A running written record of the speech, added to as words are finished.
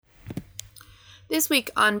This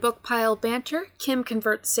week on Book Pile Banter, Kim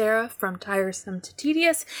converts Sarah from tiresome to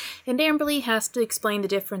tedious, and Amberly has to explain the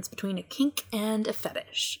difference between a kink and a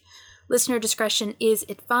fetish. Listener discretion is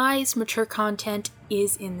advised. Mature content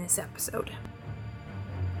is in this episode.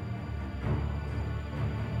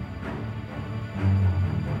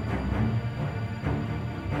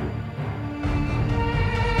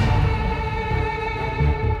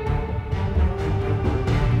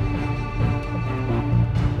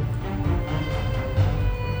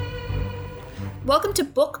 Welcome to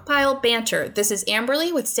Book Pile Banter. This is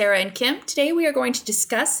Amberly with Sarah and Kim. Today we are going to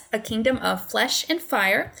discuss A Kingdom of Flesh and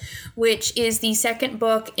Fire, which is the second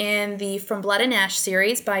book in the From Blood and Ash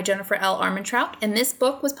series by Jennifer L. Armentrout. And this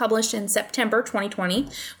book was published in September 2020,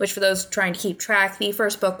 which for those trying to keep track, the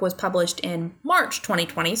first book was published in March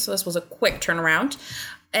 2020, so this was a quick turnaround.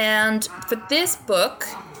 And for this book...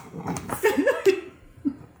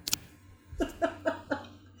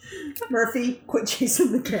 Murphy, quit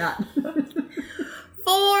chasing the cat.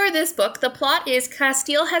 For this book, the plot is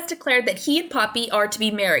Castile has declared that he and Poppy are to be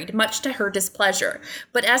married, much to her displeasure.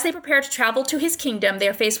 But as they prepare to travel to his kingdom, they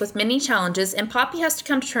are faced with many challenges, and Poppy has to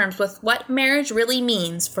come to terms with what marriage really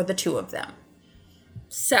means for the two of them.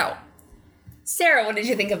 So, Sarah, what did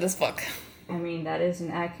you think of this book? I mean, that is an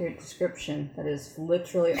accurate description. That is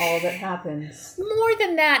literally all that happens. More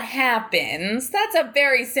than that happens. That's a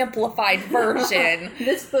very simplified version.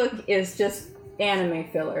 This book is just anime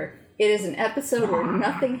filler. It is an episode where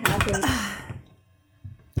nothing happens.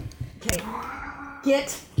 Okay.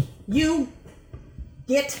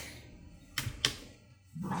 Get.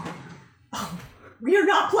 Oh, we're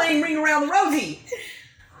not playing Ring Around the Rosie.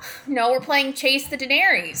 No, we're playing Chase the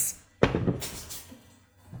Daenerys.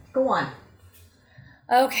 Go on.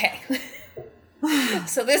 Okay.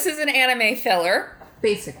 So this is an anime filler.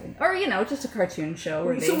 Basically. Or, just a cartoon show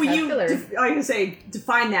where So they will have you, filler. I can say,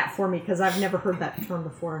 define that for me, because I've never heard that term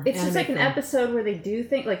before. It's just like an film. episode where they do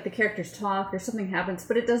think, like the characters talk or something happens,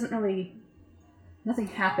 but it doesn't really, nothing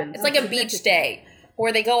happens. It's like a beach day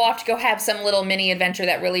where they go off to go have some little mini adventure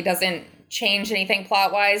that really doesn't change anything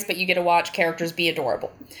plot-wise, but you get to watch characters be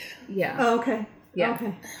adorable. Yeah. Oh, okay. Yeah.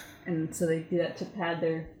 Okay. And so they do that to pad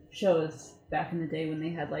their shows back in the day when they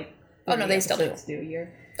had like... Oh, no, they still do. ...do a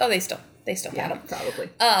year. Oh, they still had them. Probably.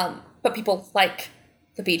 But people like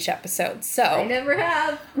the beach episodes, so... I never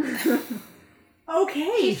have.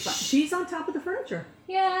 Okay, she's on top of the furniture.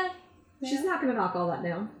 Yeah. She's not going to knock all that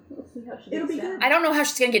down. We'll see how she It'll gets be down. good. I don't know how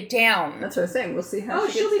she's going to get down. That's what I'm saying. We'll see how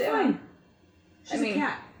she she'll gets be down. fine. She's a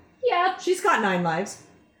cat. Yeah. She's got 9 lives.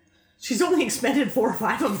 She's only expended 4 or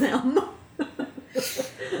 5 of them.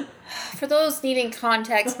 For those needing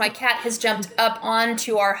context, my cat has jumped up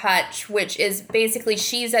onto our hutch, which is basically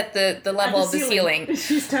she's at the level of the ceiling.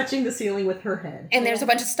 She's touching the ceiling with her head. And there's a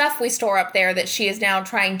bunch of stuff we store up there that she is now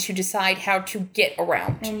trying to decide how to get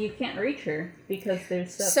around. And you can't reach her because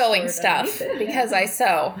there's stuff Sewing stored stuff, underneath it. because I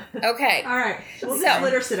sew. Okay. All right. We'll So- just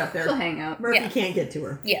let her sit up there. She'll hang out. Murphy Yeah. can't get to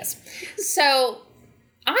her. Yes. So,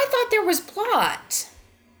 I thought there was plot.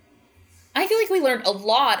 I feel like we learned a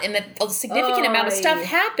lot and that a significant amount of stuff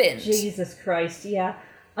happened. Jesus Christ, yeah.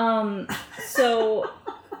 So,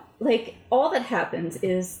 like, all that happens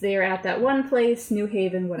is they're at that one place, New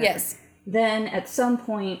Haven, whatever. Yes. Then, at some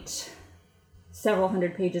point, several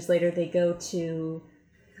hundred pages later, they go to...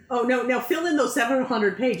 Oh, no, now fill in those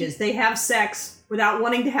 700 pages. They have sex without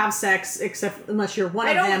wanting to have sex, except unless you're one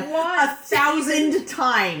of them, 1,000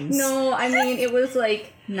 times. No, I mean, it was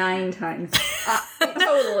like 9 times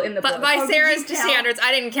total in the book. But by Oh, did Sarah's you count? standards,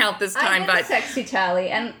 I didn't count this I time, did the but... sexy tally,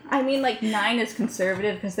 and I mean, like, 9 is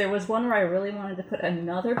conservative, because there was one where I really wanted to put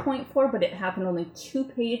another point for, but it happened only 2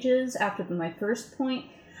 pages after my first point,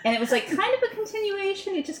 and it was, like, kind of a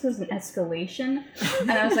continuation, it just was an escalation,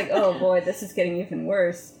 and I was like, oh boy, this is getting even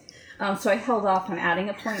worse. So I held off on adding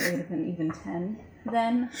a point, it would have been even 10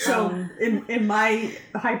 then. So, in my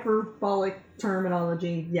hyperbolic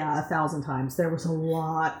terminology, 1,000 times. There was a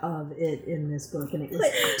lot of it in this book, and it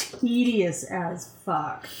was tedious as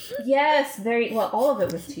fuck. Yes, very, well, all of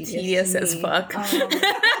it was tedious. Tedious to as me. fuck.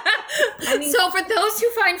 I mean, So for those who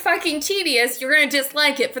find fucking tedious, you're going to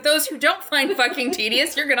dislike it. For those who don't find fucking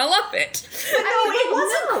tedious, you're going to love it. It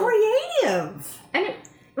wasn't creative.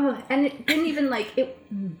 And it didn't even, like, it...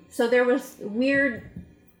 So there was weird,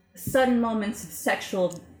 sudden moments of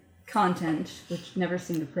sexual content, which never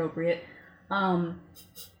seemed appropriate.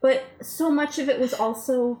 But so much of it was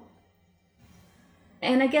also...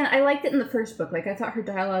 And again, I liked it in the first book. Like, I thought her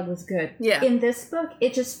dialogue was good. Yeah. In this book,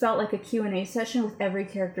 it just felt like a Q&A session with every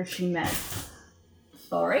character she met.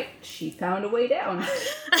 all right, she found a way down.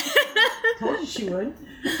 Told you she would.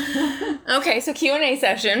 Okay, so Q&A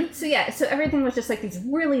session. So yeah, so everything was just like these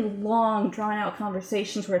really long, drawn-out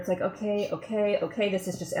conversations where it's like, okay, this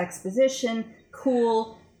is just exposition,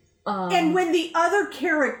 cool. And when the other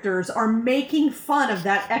characters are making fun of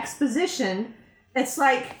that exposition, it's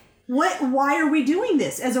like, why are we doing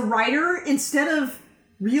this? As a writer, instead of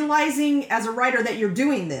realizing as a writer that you're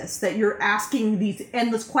doing this, that you're asking these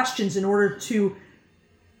endless questions in order to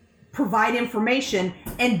provide information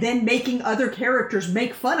and then making other characters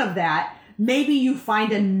make fun of that, maybe you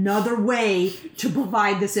find another way to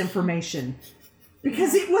provide this information.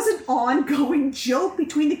 Because it was an ongoing joke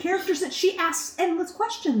between the characters that she asks endless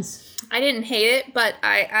questions. I didn't hate it, but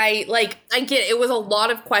I get it. It was a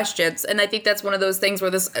lot of questions, and I think that's one of those things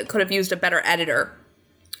where this could have used a better editor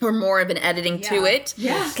or more of an editing to it.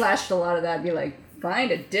 Yeah. Slashed a lot of that, be like,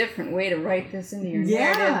 find a different way to write this into your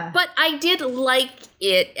narrative. But I did like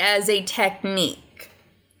it as a technique.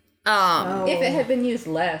 If it had been used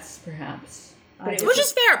less, perhaps. But Which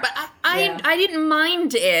is fair, but I didn't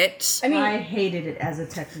mind it. I mean, I hated it as a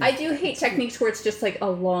technique. I do hate techniques where it's just like a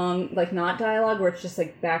long, like not dialogue, where it's just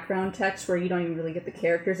like background text where you don't even really get the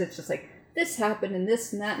characters. It's just like, this happened and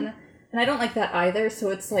this and that. And I don't like that either, so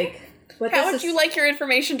it's like... How would you like your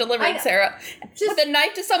information delivered, Sarah? With a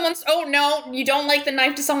knife to someone's... Oh, no, you don't like the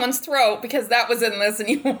knife to someone's throat because that was in this and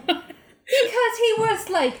you... Because he was,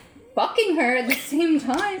 like, fucking her at the same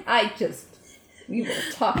time. We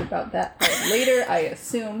will talk about that part later, I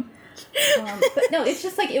assume. But no, it's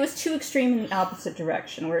just like, it was too extreme in the opposite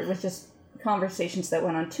direction, where it was just conversations that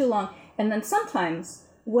went on too long. And then sometimes,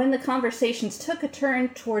 when the conversations took a turn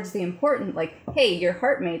towards the important, like, hey, you're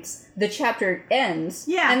heartmates, the chapter ends.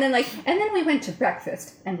 Yeah. And then we went to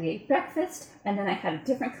breakfast, and we ate breakfast, and then I had a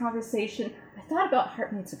different conversation. I thought about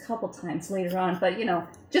heartmates a couple times later on, but,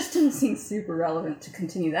 just didn't seem super relevant to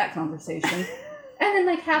continue that conversation. And then,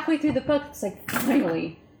 like, halfway through the book, it's like,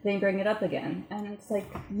 finally, they bring it up again. And it's like...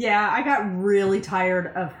 Yeah, I got really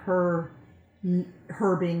tired of her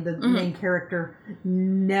being the main character,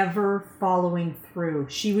 never following through.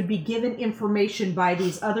 She would be given information by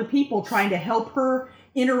these other people trying to help her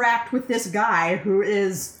interact with this guy who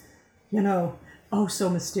is, oh,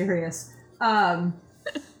 so mysterious. And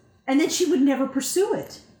then she would never pursue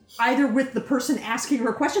it, either with the person asking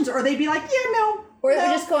her questions, or they'd be like, yeah, no. Or they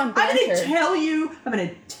would just go on banter. I'm going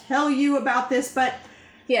to tell you about this, but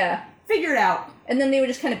yeah, figure it out. And then they would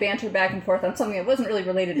just kind of banter back and forth on something that wasn't really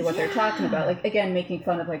related to what they're talking about. Like, again, making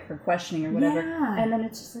fun of, like, her questioning or whatever. Yeah. And then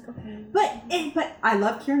it's just like, okay. But I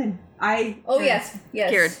love Kieran. Yes.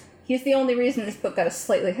 Kieran. He's the only reason this book got a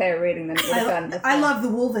slightly higher rating than it would have gotten. I love the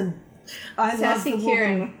Wolven. Sassy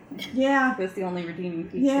Kieran. Yeah. Was the only redeeming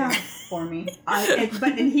feature for me.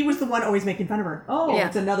 And he was the one always making fun of her. Oh,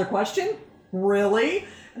 it's another question? Really?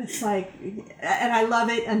 And it's like, and I love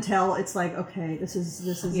it until it's like, okay, this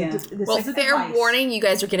is a fair device. warning, you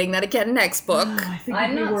guys are getting that again next book.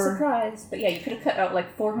 I'm not surprised, but yeah, you could have cut out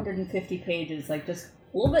like 450 pages, like just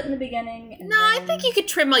a little bit in the beginning. And I think you could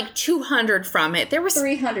trim like 200 from it. There was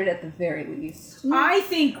 300 at the very least. I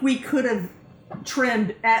think we could have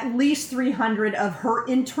trimmed at least 300 of her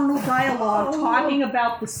internal dialogue talking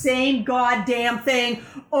about the same goddamn thing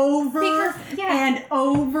over and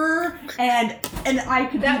over, and I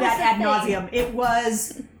could do that ad nauseum. It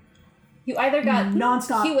was you either got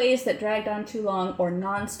nonstop QAs that dragged on too long or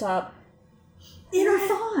nonstop inner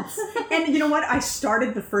thoughts. And you know what? I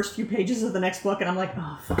started the first few pages of the next book, and I'm like,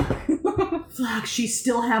 oh fuck, she's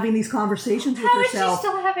still having these conversations with herself. How is she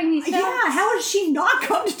still having these? Yeah, how does she not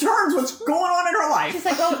come to terms with what's going on in her life? She's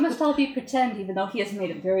like, oh, it must all be pretend, even though he has made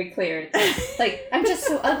it very clear. Like, I'm just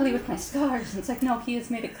so ugly with my scars. And it's like, no, he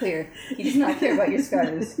has made it clear. He does not care about your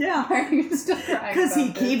scars. Yeah. Why are you still crying? Because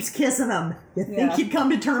he keeps kissing them. You think he'd come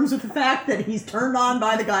to terms with the fact that he's turned on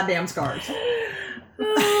by the goddamn scars.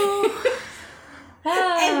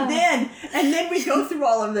 And then we go through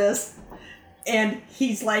all of this, and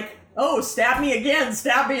he's like, oh, stab me again.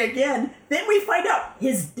 Then we find out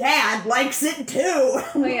his dad likes it too.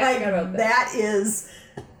 Oh, yeah, I forgot about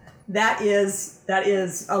that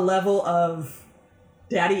is a level of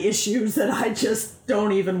daddy issues that I just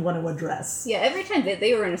don't even want to address. Yeah, every time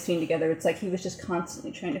they were in a scene together, it's like he was just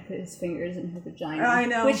constantly trying to put his fingers in her vagina. I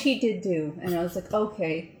know. Which he did do. And I was like,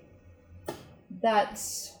 okay,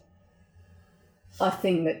 that's a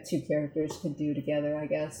thing that two characters could do together, I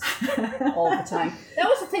guess, all the time. That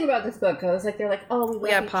was the thing about this book. I was like, they're like, oh,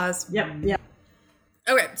 we had pause. Yep.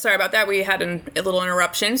 Okay, sorry about that. We had a little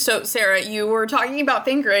interruption. So, Sarah, you were talking about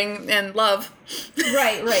fingering and love.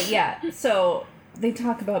 Right, yeah. So they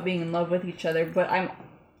talk about being in love with each other, but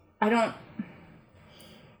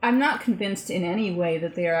I'm not convinced in any way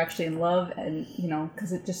that they are actually in love, and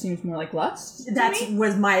because it just seems more like lust.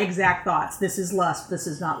 Was my exact thoughts. This is lust. This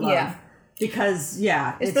is not love. Yeah. Because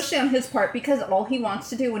especially on his part, because all he wants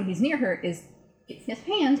to do when he's near her is get his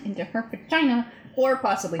hand into her vagina or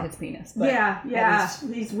possibly his penis. But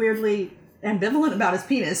he's weirdly ambivalent about his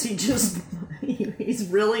penis. He just he's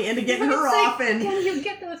really into getting her off. And can you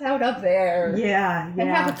get those out up there? Yeah. And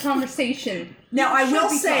have a conversation. Now I will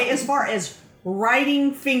say, as far as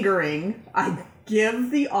writing fingering, I give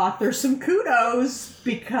the author some kudos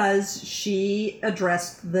because she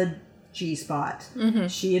addressed the G-spot. Mm-hmm.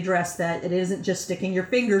 She addressed that it isn't just sticking your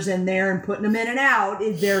fingers in there and putting them in and out.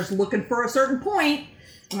 There's looking for a certain point.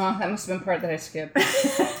 Oh, that must have been part that I skipped.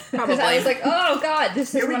 Because I was like, oh god,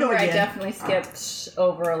 this is one where I definitely skipped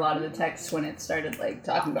over a lot of the text when it started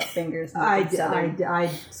talking about fingers. And I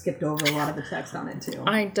skipped over a lot of the text on it too.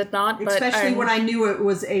 I did not, but especially when I knew it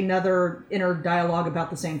was another inner dialogue about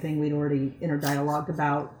the same thing we'd already inner dialogued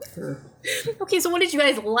about. Okay, so what did you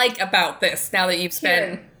guys like about this? Now that you've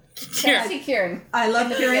spent. Kieran. I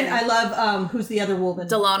love Kieran. I love who's the other woman?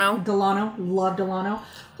 Delano. Love Delano.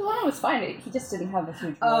 Delano was fine. He just didn't have a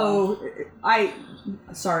huge.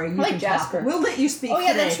 Sorry. You I like Jasper. Talk. We'll let you speak. Oh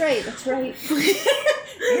yeah, today. that's right.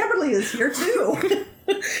 Amberly is here too.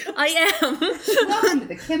 I am. Welcome to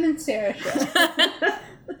the Kim and Sarah show.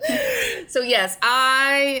 So yes,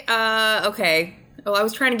 okay. Oh, I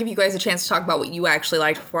was trying to give you guys a chance to talk about what you actually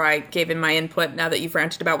liked before I gave in my input, now that you've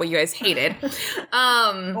ranted about what you guys hated.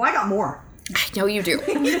 I got more. I know you do.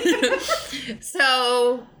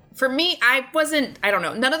 So, for me, I don't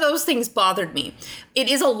know, none of those things bothered me. It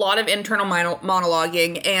is a lot of internal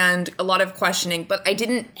monologuing and a lot of questioning, but I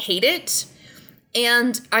didn't hate it.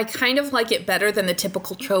 And I kind of like it better than the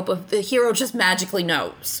typical trope of the hero just magically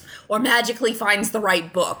knows or magically finds the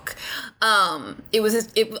right book. I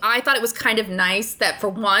thought it was kind of nice that for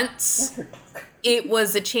once it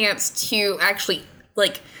was a chance to actually,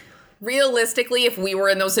 realistically, if we were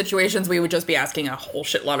in those situations, we would just be asking a whole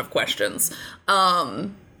shitload of questions.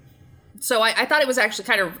 So I thought it was actually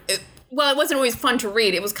kind of... Well, it wasn't always fun to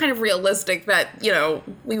read. It was kind of realistic that,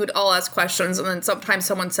 we would all ask questions, and then sometimes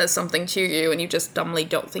someone says something to you, and you just dumbly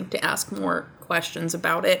don't think to ask more questions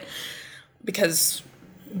about it. Because...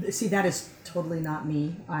 See, that is totally not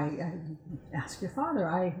me. I ask your father.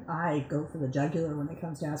 I go for the jugular when it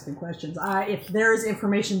comes to asking questions. If there is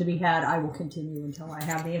information to be had, I will continue until I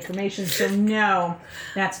have the information. So, no,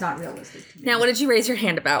 that's not realistic to me. Now, what did you raise your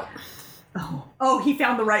hand about? Oh, he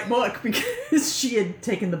found the right book because she had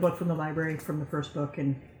taken the book from the library from the first book,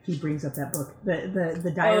 and he brings up that book,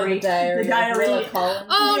 the diary. The diary.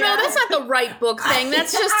 Oh, yeah. No, that's not the right book thing.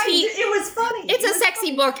 That's just it was funny. It's a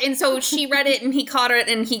sexy book, and so she read it, and he caught it,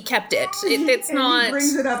 and he kept it. It's and not. He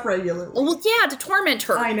brings it up regularly. Well, yeah, to torment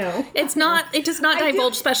her. I know. It's not. It does not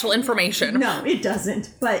divulge special information. No, it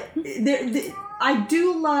doesn't. But I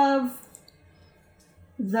do love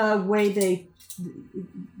the way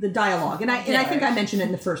the dialogue, and I think I mentioned it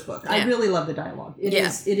in the first book. Yeah. I really love the dialogue. It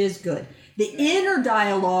is good. The inner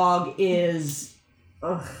dialogue is,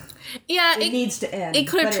 it needs to end. It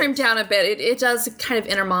could have trimmed down a bit. It does kind of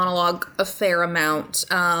inner monologue a fair amount.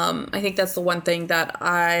 I think that's the one thing that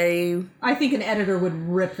I think an editor would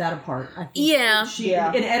rip that apart. I think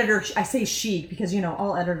an editor. I say she because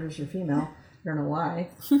all editors are female. I don't know why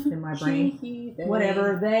in my brain.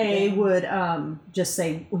 Whatever, they would just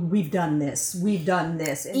say, we've done this,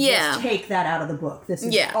 and just take that out of the book. This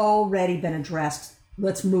has already been addressed.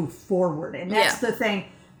 Let's move forward. And that's the thing.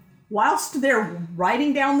 Whilst they're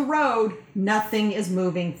riding down the road, nothing is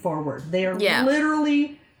moving forward. They are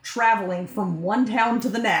literally traveling from one town to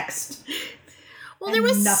the next. Well, there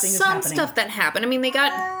was some stuff that happened. I mean, they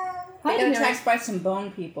got attacked by some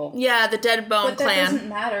bone people. Yeah, the dead bone clan. But that doesn't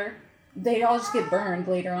matter. They all just get burned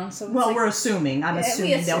later on. So we're assuming. I'm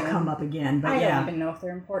assuming they'll come up again. But I don't even know if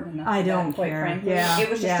they're important enough. I don't quite care. Frankly. Yeah, it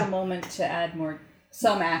was just a moment to add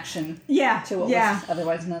some action. To what was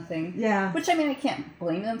otherwise nothing. Yeah. Which I can't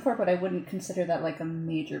blame them for, but I wouldn't consider that a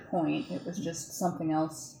major point. It was just something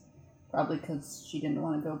else, probably because she didn't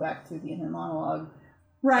want to go back through the inner monologue.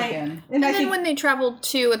 Right. Again. And then when they traveled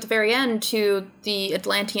at the very end to the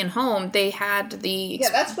Atlantean home, they had the...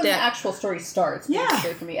 Yeah, that's when the actual story starts,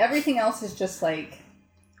 basically, for me. Everything else is just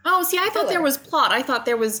Oh, see, I thought there was plot. I thought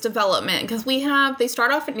there was development. Because they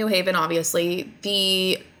start off at New Haven, obviously.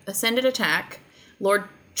 The Ascended Attack. Lord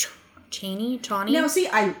Chauny? Now, see,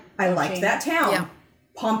 I liked that town. Yeah.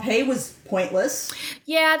 Pompeii was pointless.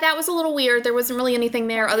 Yeah, that was a little weird. There wasn't really anything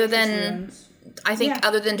there other than... I think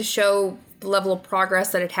other than to show... the level of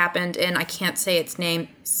progress that had happened in, I can't say its name.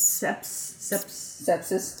 Sepsis.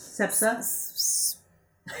 Sepsa?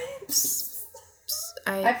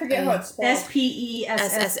 I forget how it's spelled.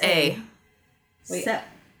 SPESSA. Wait.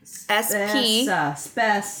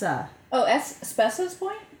 Spessa. Oh, Spessa's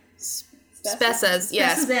point? Spessa's,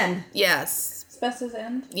 yes. Spessa's end. Yes. Spessa's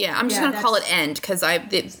end? Yeah, I'm just Yeah, going to call it end, because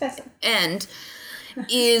Spessa. end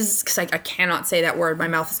is, because I cannot say that word. My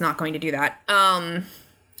mouth is not going to do that.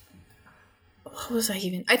 What was I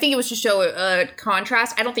even? I think it was to show a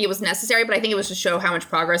contrast. I don't think it was necessary, but I think it was to show how much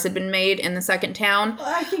progress had been made in the second town.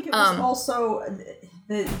 I think it was also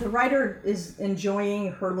the writer is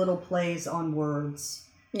enjoying her little plays on words,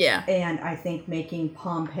 Yeah. and I think making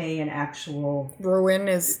Pompeii an actual Ruin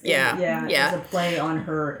is, is a play on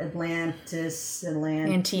her Atlantean,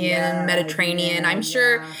 Mediterranean. I'm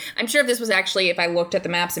sure if this was actually, if I looked at the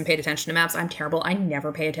maps and paid attention to maps, I'm terrible. I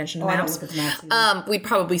never pay attention to I don't maps. look at the maps either. We'd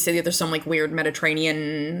probably say that there's some like weird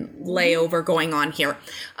Mediterranean layover going on here,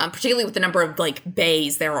 particularly with the number of like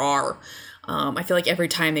bays there are. I feel like every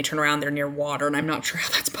time they turn around, they're near water, and I'm not sure how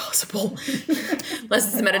that's possible. Unless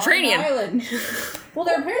it's the Mediterranean. Island. Well,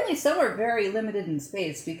 they're apparently somewhere very limited in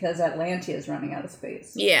space because Atlantia is running out of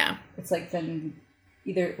space. Yeah. It's like then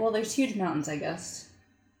either, well, there's huge mountains, I guess,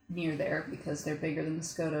 near there because they're bigger than the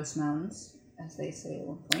Skotos Mountains, as they say at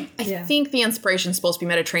one point. I think the inspiration's supposed to be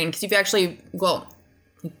Mediterranean, because you've actually,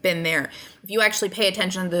 you've been there. If you actually pay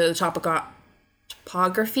attention to the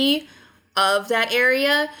topography of that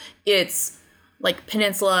area, it's like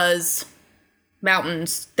peninsulas,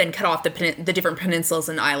 mountains, then cut off the different peninsulas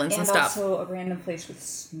and islands and stuff. And also a random place with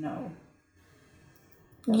snow.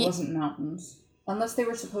 That wasn't mountains. Unless they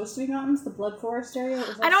were supposed to be mountains, the Blood Forest area?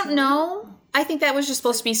 Was that I don't snowy? know. I think that was just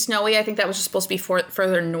supposed to be snowy. I think that was just supposed to be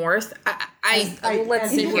further north. Let's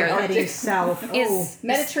see we're here. heading south.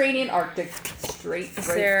 Mediterranean, Arctic, straight. Is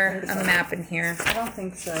there a map in here? I don't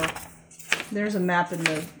think so. There's a map in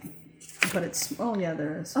the... But it's... Oh, yeah,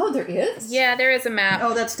 there is. Oh, there is? Yeah, there is a map.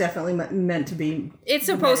 Oh, that's definitely meant to be... It's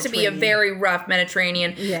supposed to be a very rough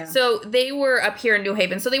Mediterranean. Yeah. So they were up here in New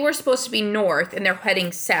Haven. So they were supposed to be north, and they're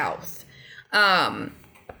heading south. So,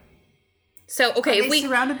 okay. Are they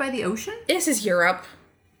surrounded by the ocean? This is Europe.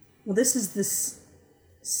 Well, this is the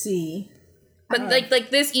sea. But,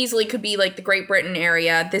 like this easily could be, like, the Great Britain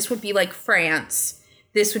area. This would be, like, France.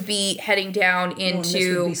 This would be heading down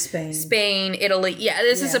into this would be Spain. Italy. Yeah,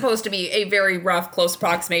 this is supposed to be a very rough, close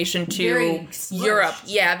approximation to Very smushed. Europe.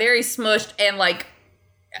 Yeah, very smushed, and like,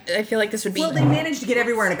 I feel like this would be. Well, they managed to get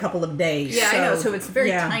everywhere in a couple of days. Yeah, I know, so it's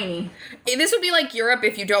very tiny. This would be like Europe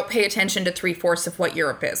if you don't pay attention to 3/4 of what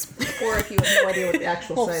Europe is. Or if you have no idea what the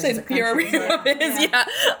actual size of the country Europe is.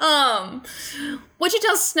 Yeah. Which it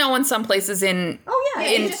does snow in some places in in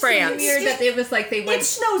It's France. weird that it was like they It went...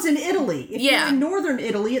 snows in Italy. If you're in northern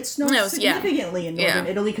Italy, it snows significantly in northern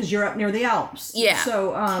Italy because you're up near the Alps. Yeah.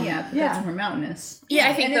 So, that's more mountainous. Yeah,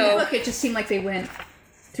 I think and in the book, it just seemed like they went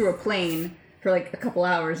through a plane for like a couple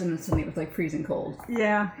hours and then suddenly it was like freezing cold.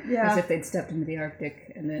 Yeah. As if they'd stepped into the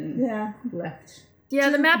Arctic and then left. Yeah,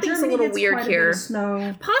 the mapping's Germany a little gets weird quite a bit here. of snow.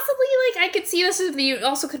 Possibly, like, I could see this as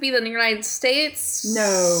also could be the United States.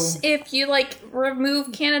 No. If you, like,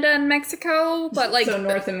 remove Canada and Mexico, but, like... So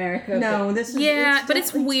North America. No, this is... Yeah, but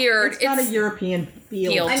it's weird. It's got a European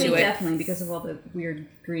feel I to mean, it. definitely, because of all the weird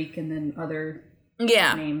Greek and then other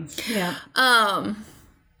names. Yeah.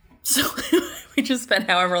 So, we just spent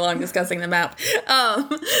however long discussing the map.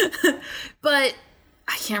 But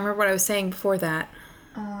I can't remember what I was saying before that.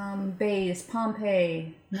 Bays,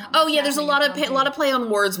 Pompeii. Oh yeah, there's a lot of play on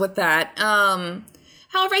words with that.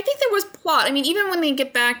 However, I think there was plot. I mean, even when they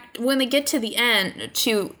get to the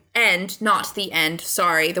end, not the end.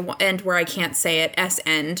 Sorry, the end where I can't say it.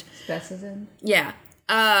 End. Spessa's end. Yeah.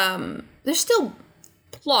 There's still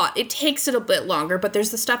plot. It takes it a bit longer, but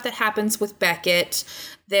there's the stuff that happens with Beckett.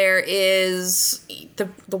 There is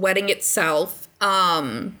the wedding itself.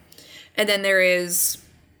 And then there is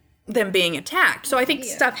them being attacked. So I think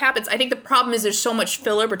stuff happens. I think the problem is there's so much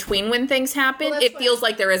filler between when things happen. Well, it feels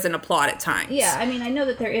like there isn't a plot at times. Yeah, I mean, I know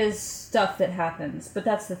that there is stuff that happens, but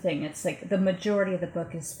that's the thing. It's like the majority of the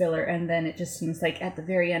book is filler, and then it just seems like at the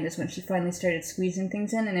very end is when she finally started squeezing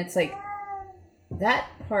things in, and it's like that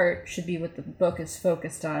part should be what the book is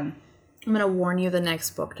focused on. I'm going to warn you, the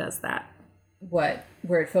next book does that. What?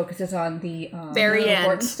 Where it focuses on the very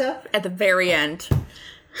important end. Stuff? At the very end.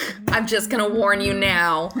 I'm just going to warn you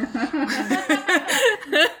now.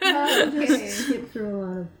 Just skip through a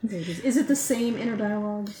lot of pages. Is it the same inner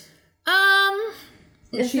dialogues?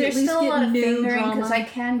 There's still a lot of fingering, because I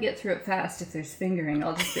can get through it fast if there's fingering.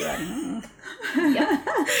 I'll just be like,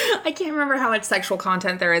 I can't remember how much sexual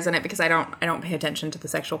content there is in it because I don't pay attention to the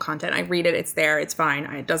sexual content. I read it, it's there, it's fine.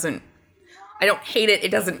 I don't hate it.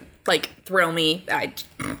 It doesn't like thrill me.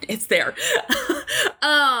 It's there.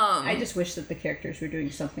 I just wish that the characters were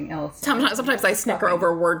doing something else. Sometimes I snicker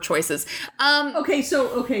over word choices. Okay,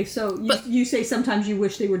 so you say sometimes you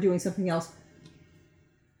wish they were doing something else.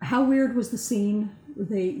 How weird was the scene where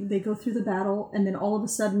they go through the battle and then all of a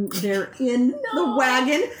sudden they're in the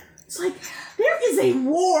wagon? It's like there is a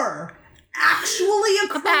war actually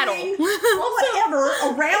occurring, battle. whatever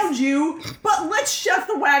around you, but let's shut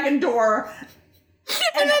the wagon door.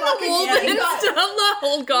 And then the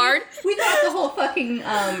whole guard. We thought the whole fucking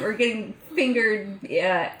or getting fingered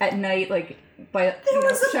at night, like by There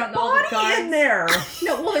was a shouting all the body guards. in there.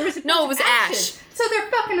 No, well, there was it was ashes. So they're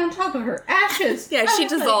fucking on top of her. Ashes. Yeah, she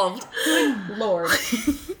dissolved. Good Lord,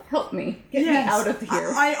 help me, get me out of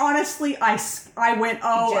here. I honestly, I went,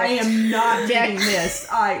 oh, I am not doing this.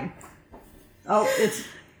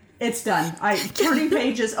 It's done. Turning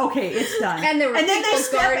pages. Okay, it's done. And then they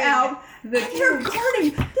step guarding out. They're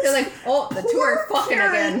guarding. They're like, oh, the two are fucking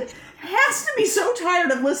Karen again. Has to be so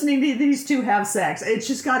tired of listening to these two have sex. It's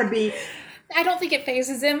just got to be. I don't think it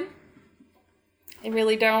phases him. I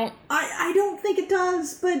really don't. I don't think it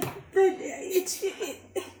does, but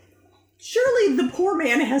surely the poor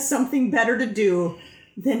man has something better to do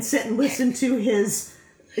than sit and listen to his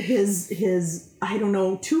I don't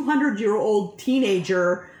know 200-year-old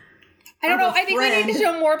teenager. I don't know. I think we need to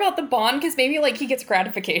know more about the bond because maybe like he gets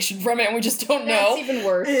gratification from it and we just don't know. That's even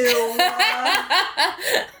worse. Ew.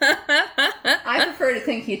 I prefer to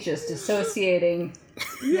think he's just dissociating.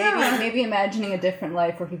 Yeah. Maybe imagining a different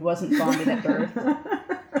life where he wasn't bonded at birth.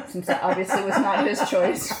 Since that obviously was not his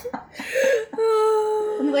choice.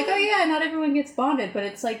 I'm like, oh yeah, not everyone gets bonded, but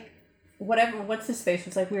it's like, whatever, what's his face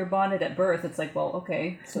was like, we were bonded at birth. It's like, well,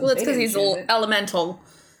 okay. So Well, it's because he's elemental.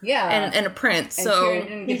 Yeah. And a prince, And so Kieran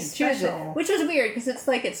didn't get he's to choose special. it. Which was weird, because it's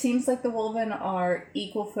like, it seems like the Wolven are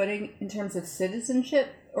equal footing in terms of citizenship,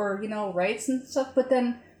 or, rights and stuff, but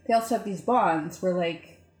then they also have these bonds where,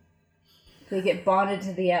 like, they get bonded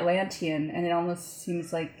to the Atlantean, and it almost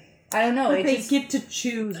seems like, I don't know. But they get to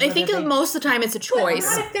choose. I think most of the time it's a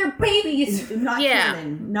choice. Not if they're babies! Not Yeah.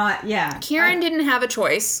 canon. Not yeah. Kieran didn't have a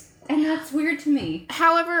choice. And that's weird to me.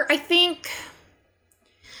 However, I think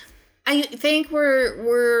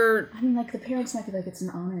we're I mean, like, the parents might be like, it's an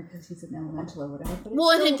honor because he's an elemental or whatever, but well,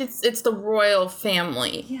 I think it's the royal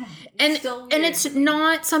family. yeah, and still and weird. it's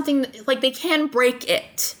not something like they can break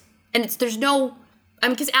it, and there's no.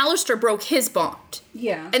 Because Alistair broke his bond.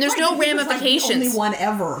 Yeah. And there's no He was, like, ramifications. the only one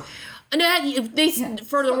ever. And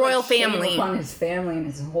for the royal family. Upon his family and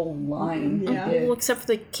his whole line. Yeah. He did. Well, except for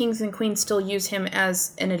the kings and queens still use him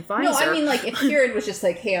as an advisor. No, I mean, like, if Kieran was just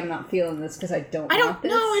like, hey, I'm not feeling this because I don't want this.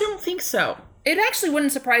 No, I don't think so. It actually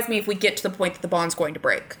wouldn't surprise me if we get to the point that the bond's going to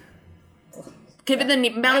break. Given the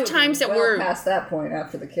amount of times that we're past that point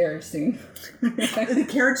after the carriage scene. The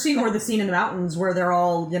carriage scene or the scene in the mountains where they're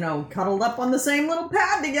all, cuddled up on the same little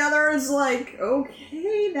pad together is like,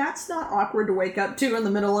 okay, that's not awkward to wake up to in the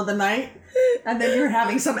middle of the night. And then you're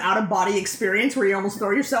having some out-of-body experience where you almost throw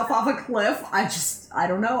yourself off a cliff. I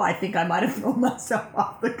don't know. I think I might have thrown myself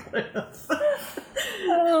off the cliff.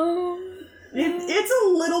 It's a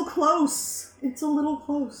little close. It's a little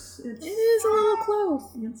close. It is a little close.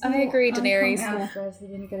 I agree, Daenerys. I'm surprised we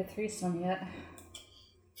didn't get a threesome yet.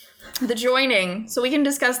 The joining. So we can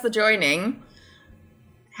discuss the joining.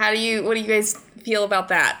 What do you guys feel about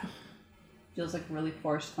that? Feels like a really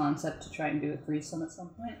forced concept to try and do a threesome at some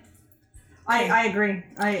point. I agree.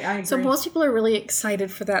 I agree. So most people are really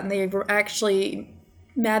excited for that, and they were actually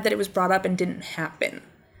mad that it was brought up and didn't happen.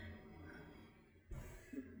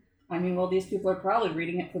 I mean, well, these people are probably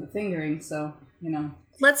reading it for the fingering, so,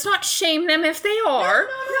 Let's not shame them if they are.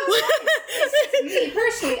 Me,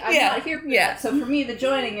 personally, I'm not here for that. So for me, the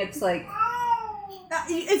joining, it's like...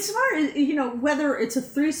 As far as, whether it's a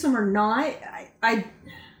threesome or not, I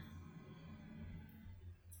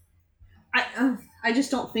just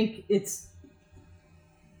don't think it's...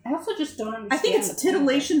 I also just don't understand. I think it's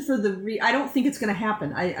titillation for the I don't think it's going to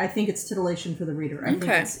happen. I think it's titillation for the reader. I think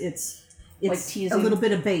it's like teasing. a little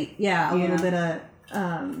bit of bait. Yeah, a little bit of...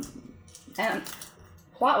 And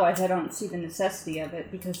plot-wise, I don't see the necessity of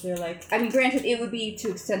it, because they're like... I mean, granted, it would be to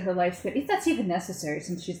extend her lifespan, if that's even necessary,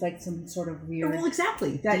 since she's like some sort of weird... Well,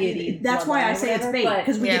 exactly. deity, That's why I say it's bait,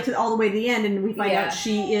 because we get to all the way to the end and we find out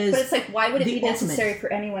she is... But it's like, why would it the be ultimate. necessary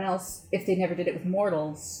for anyone else if they never did it with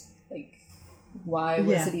mortals? Like, why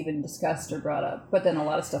was it even discussed or brought up? But then a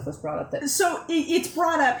lot of stuff was brought up that... So it's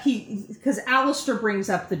brought up, because Alistair brings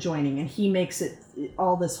up the joining and he makes it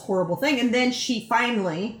all this horrible thing, and then she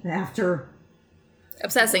finally, after...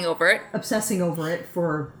 Obsessing over it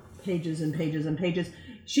for pages and pages and pages,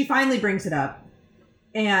 she finally brings it up,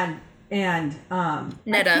 and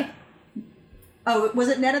Netta. Oh, was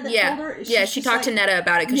it Netta that Yeah, told her? yeah. She's She just talked to like- Netta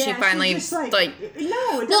about it because she Yeah, finally she's just like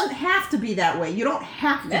no, it doesn't have to be that way. You don't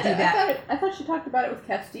have to do that. I thought she talked about it with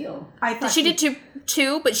Castile. I thought she did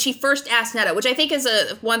too, but she first asked Netta, which I think is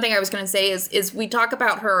one thing I was going to say is we talk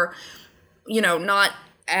about her, not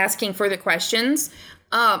asking further questions.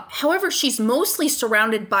 However, she's mostly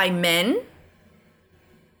surrounded by men,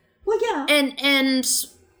 Well, yeah. and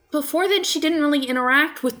before then she didn't really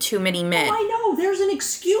interact with too many men. I know. There's an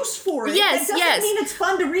excuse for it. Yes, That doesn't yes. mean it's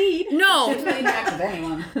fun to read. No, She doesn't interact with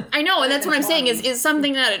anyone. I know, and that's what I'm saying is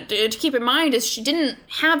something that to keep in mind is she didn't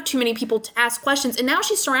have too many people to ask questions, and now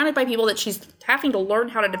she's surrounded by people that she's having to learn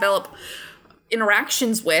how to develop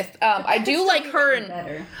interactions with. I do like her and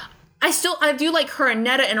Better. I do like her and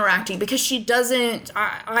Netta interacting because she doesn't.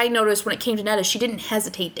 I noticed when it came to Netta, she didn't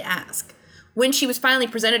hesitate to ask. When she was finally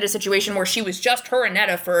presented a situation where she was just her and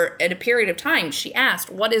Netta for a period of time, she asked,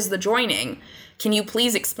 "What is the joining? Can you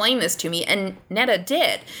please explain this to me?" And Netta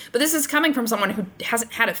did. But this is coming from someone who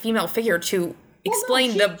hasn't had a female figure to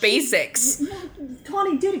explain the basics.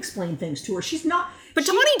 Tawny did explain things to her. She's not. But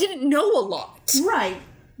Tawny didn't know a lot.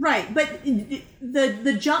 Right. But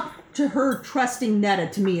the jump to her trusting Netta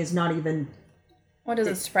to me is not even. What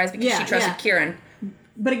doesn't surprise me because she trusted Kieran.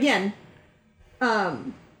 But again,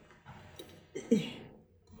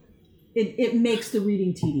 it makes the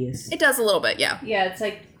reading tedious. It does a little bit, yeah. Yeah, it's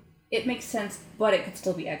like it makes sense, but it could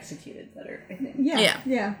still be executed better, I think.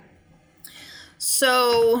 Yeah.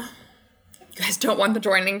 So, you guys don't want the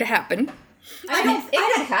joining to happen. I mean,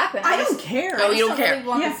 it could happen. I don't care. Oh, you I don't just care. really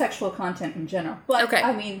want Yeah. the sexual content in general. But, Okay.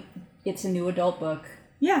 I mean, it's a new adult book.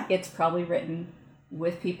 Yeah. It's probably written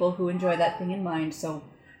with people who enjoy that thing in mind, so...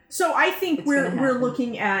 So I think It's we're gonna we're happen.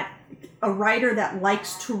 looking at a writer that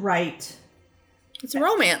likes to write. It's a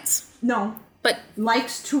romance. No, But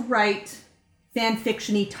likes to write fan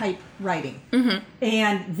fiction-y type writing. Mm-hmm.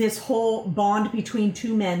 And this whole bond between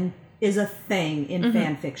two men is a thing in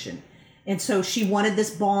fan fiction. And so she wanted this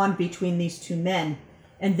bond between these two men.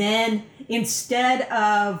 And then instead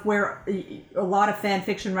of where a lot of fan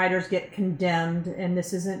fiction writers get condemned, and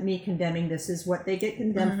this isn't me condemning, this is what they get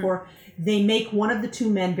condemned for, they make one of the two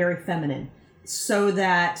men very feminine so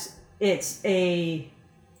that it's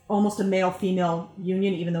almost a male-female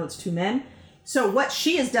union, even though it's two men. So what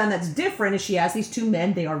she has done that's different is she has these two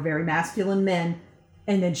men. They are very masculine men,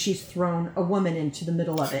 and then she's thrown a woman into the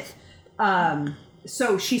middle of it.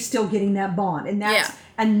 So she's still getting that bond,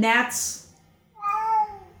 and that's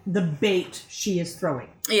the bait she is throwing.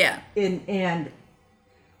 yeah. And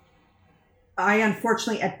I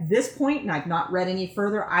unfortunately at this point, and I've not read any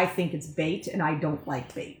further, I think it's bait, and I don't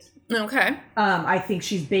like bait. Okay. I think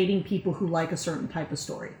she's baiting people who like a certain type of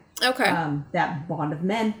story. Okay. That bond of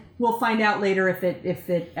men. We'll find out later if there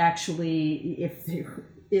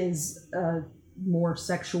is a more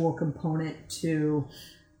sexual component to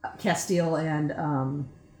Castile and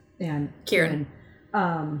Kieran.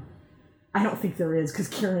 I don't think there is, because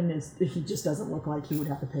Kieran he just doesn't look like he would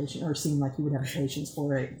have the patience, or seem like he would have the patience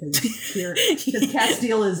for it. Because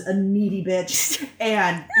Castile is a needy bitch,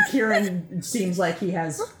 and Kieran seems like he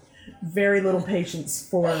has very little patience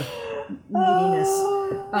for neediness.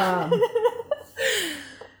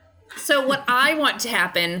 So what I want to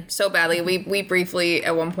happen so badly, we briefly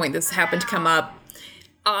at one point this happened to come up.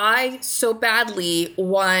 I so badly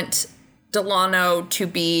want Delano to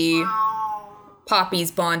be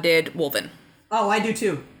Poppy's bonded Wolven. Oh, I do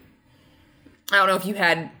too. I don't know if you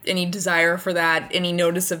had any desire for that, any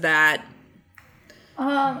notice of that.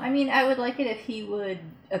 I mean, I would like it if he would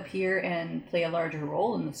appear and play a larger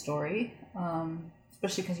role in the story.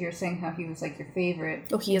 Especially because you were saying how he was like your favorite.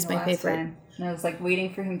 Oh, he is my last favorite. time. And I was like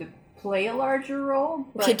waiting for him to play a larger role.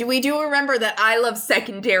 But Okay, we do remember that I love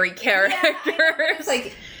secondary characters. it's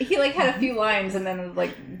like he like had a few lines and then was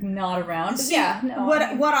like not around. But yeah, no.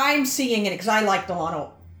 What I'm seeing in it, because I like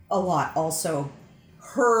Delano a lot also,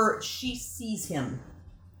 she sees him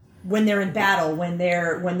when they're in battle, when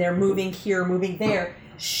they're moving here, moving there,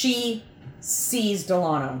 she sees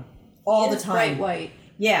Delano all the time. Bright white.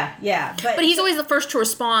 Yeah. But he's always the first to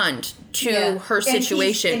respond to her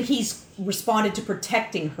situation. And he's responded to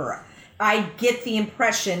protecting her. I get the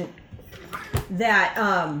impression that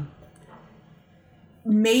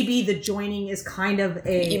maybe the joining is kind of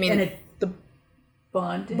the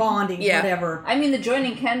Bonding. whatever. I mean, the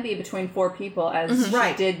joining can be between four people, as she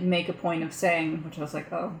Right. did make a point of saying, which I was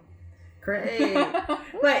like, oh. Great.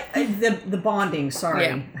 But the bonding, sorry.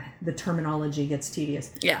 Yeah. The terminology gets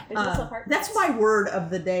tedious. Yeah. It's just a hard That's my word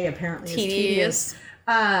of the day, apparently. Is Tedious.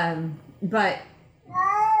 But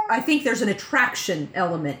I think there's an attraction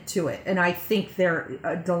element to it. And I think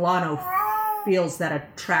Delano feels that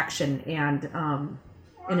attraction. And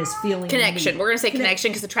and is feeling Connection. need. We're going to say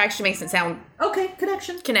connection because attraction makes it sound Okay,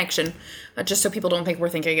 connection. connection. Just so people don't think we're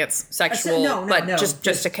thinking it's sexual, no, but no.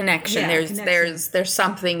 just a connection. Yeah, There's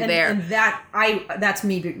something there. And that's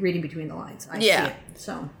me reading between the lines. I see it.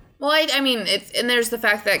 So. Well, I mean, and there's the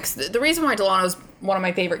fact that 'cause the reason why Delano's one of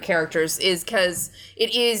my favorite characters is because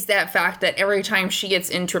it is that fact that every time she gets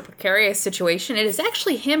into a precarious situation, it is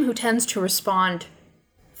actually him who tends to respond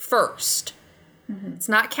first. Mm-hmm. It's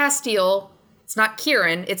not Castile. It's not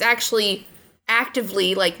Kieran. It's actually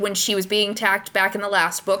actively, like when she was being attacked back in the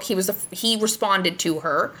last book, he responded to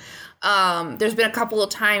her. There's been a couple of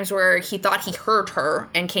times where he thought he heard her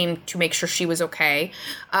and came to make sure she was okay.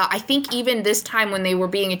 I think even this time when they were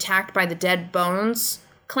being attacked by the Dead Bones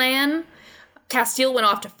clan, Castile went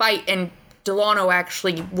off to fight and Delano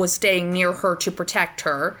actually was staying near her to protect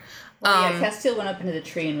her. Well, Castile went up into the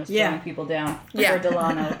tree and was throwing people down for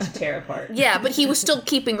Delano to tear apart. Yeah, but he was still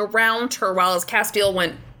keeping around her while as Castile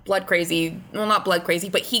went blood crazy. Well, not blood crazy,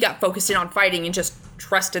 but he got focused in on fighting and just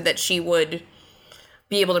trusted that she would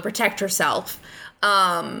be able to protect herself.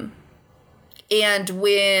 And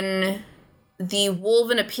when the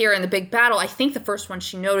Wolven appear in the big battle, I think the first one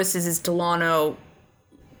she notices is Delano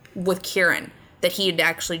with Kieran, that he had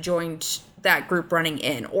actually joined that group running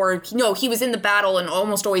in. Or, no, he was in the battle and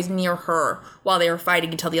almost always near her while they were fighting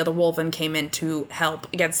until the other Wolven came in to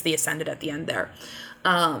help against the Ascended at the end there.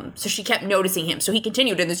 So she kept noticing him. So he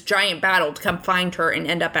continued in this giant battle to come find her and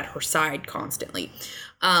end up at her side constantly.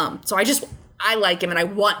 So I like him and I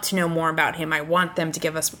want to know more about him. I want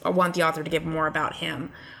the author to give more about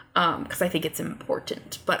him. Because I think it's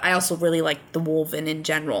important. But I also really like the Wolven in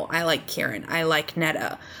general. I like Kieran. I like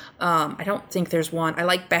Netta. I don't think there's one. I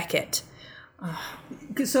like Beckett.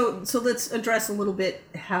 So let's address a little bit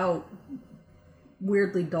how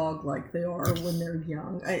weirdly dog-like they are when they're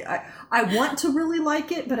young. I want to really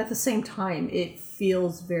like it, but at the same time, it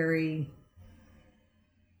feels very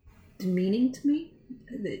demeaning to me.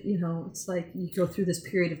 You know, it's like you go through this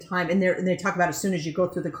period of time, and they talk about as soon as you go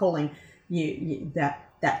through the culling,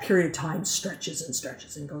 that period of time stretches and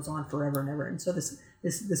stretches and goes on forever and ever. And so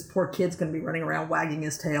this poor kid's going to be running around wagging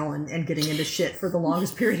his tail and getting into shit for the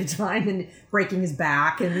longest period of time and breaking his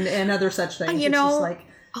back and other such things. You know,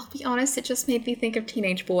 I'll be honest, it just made me think of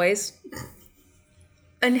teenage boys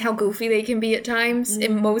and how goofy they can be at times.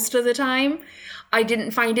 And most of the time, I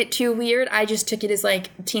didn't find it too weird. I just took it as like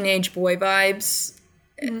teenage boy vibes.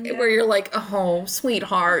 Where you're like, oh,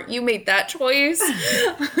 sweetheart, you made that choice.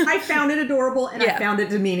 I found it adorable and I found it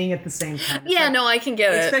demeaning at the same time. Yeah, no, I can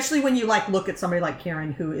get it. Especially when you look at somebody like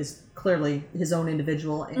Kieran, who is clearly his own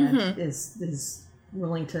individual and is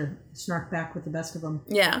willing to snark back with the best of them.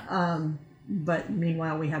 Yeah. But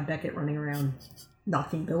meanwhile, we have Beckett running around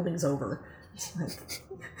knocking buildings over. It's like...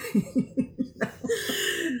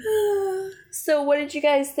 So what did you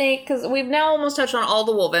guys think? Because we've now almost touched on all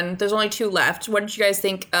the Wolven. There's only 2 left. What did you guys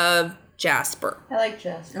think of Jasper? I like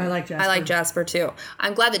Jasper. I like Jasper too.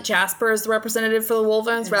 I'm glad that Jasper is the representative for the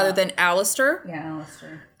Wolvens rather than Alistair. Yeah,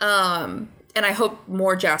 Alistair. And I hope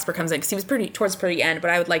more Jasper comes in because he was towards the pretty end,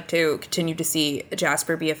 but I would like to continue to see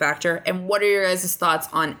Jasper be a factor. And what are your guys' thoughts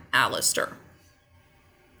on Alistair?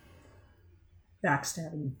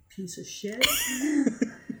 Backstabbing piece of shit.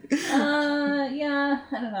 Yeah,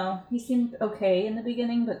 I don't know. He seemed okay in the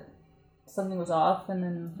beginning, but something was off, and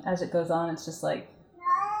then as it goes on, it's just like,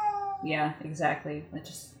 yeah, exactly. It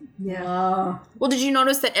just, Well, did you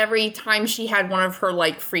notice that every time she had one of her,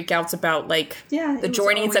 like, freakouts about, like, the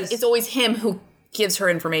joining and stuff, it's always him who gives her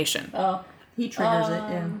information. Oh. He triggers it,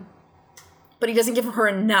 yeah. But he doesn't give her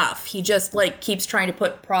enough. He just, like, keeps trying to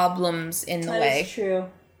put problems in the way. That is true.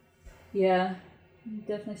 Yeah. It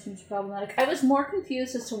definitely seems problematic. I was more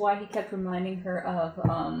confused as to why he kept reminding her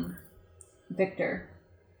of Victor.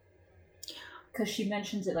 Because she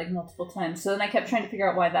mentions it like multiple times. So then I kept trying to figure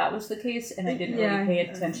out why that was the case, and I didn't really pay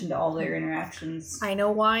attention to all their interactions. I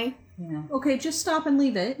know why. Yeah. Okay, just stop and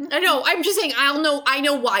leave it. I know. I'm just saying. I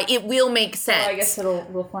know why. It will make sense. Well, I guess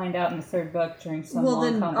we'll find out in the 3rd book during some long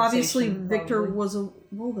conversation. Well, then obviously Victor was a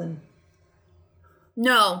Wolven.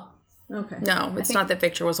 No. Okay. No, it's not that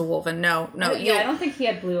Victor was a Wolven. No. Yeah, I don't think he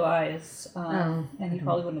had blue eyes, and he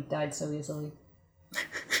probably wouldn't have died so easily.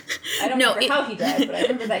 I don't remember how he died, but I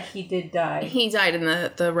remember that he did die. He died in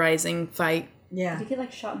the Rising fight. Yeah. Did he get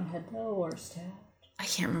like shot in the head though, or stabbed? I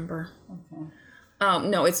can't remember. Okay.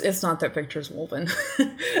 No, it's not that Victor's Wolven.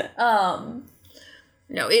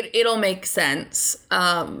 No, it'll make sense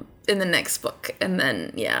in the next book, and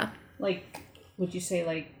then Like, would you say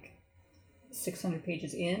like 600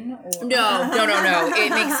 pages in? Or? No. It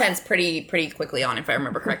makes sense pretty quickly on, if I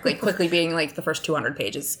remember correctly. Quickly being like the first 200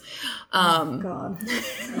 pages. God.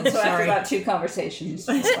 So after about 2 conversations.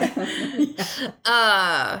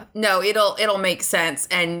 No, it'll make sense,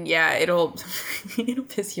 and yeah, it'll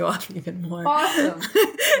piss you off even more. Awesome.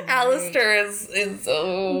 Alistair is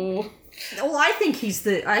so. Well, I think he's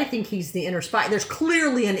the inner spy. There's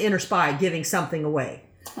clearly an inner spy giving something away.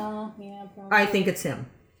 Oh, yeah, probably. I think it's him.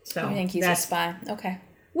 So I think he's a spy. Okay.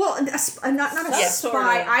 Well, not a spy. Sort of.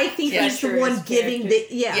 I think he's the one giving the.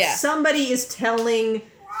 Yeah, somebody is telling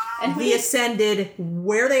the Ascended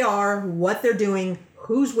where they are, what they're doing,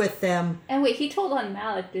 who's with them. And wait, he told on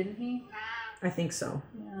Malik, didn't he? I think so.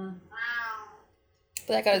 Yeah.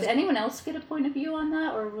 But that guy's. Did anyone else get a point of view on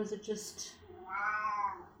that, or was it just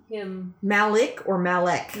him? Malik or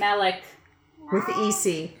Malek Malik. with the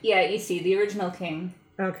EC. Yeah, EC, the original king.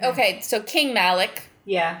 Okay, so King Malik.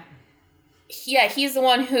 Yeah. Yeah, he's the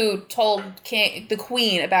one who told the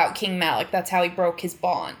Queen about King Malik. That's how he broke his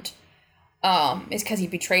bond. It's because he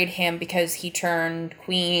betrayed him because he turned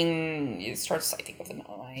Queen. It starts, I think, with an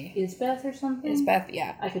I. Isbeth or something? Isbeth,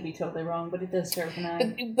 yeah. I could be totally wrong, but it does start with an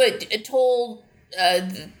I. But it told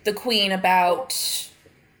the Queen about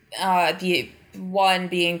the one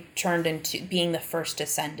being turned into being the first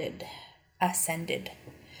ascended.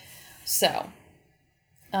 So,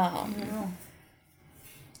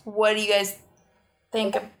 what do you guys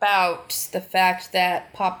think about the fact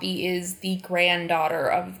that Poppy is the granddaughter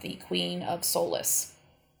of the Queen of Solace?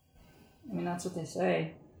 I mean, that's what they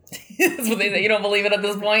say. That's what they say. You don't believe it at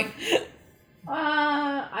this point?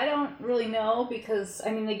 I don't really know because,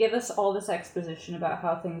 I mean, they give us all this exposition about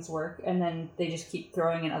how things work, and then they just keep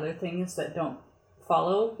throwing in other things that don't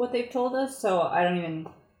follow what they've told us, so I don't even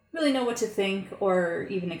really know what to think or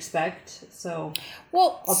even expect, so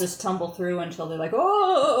I'll just tumble through until they're like,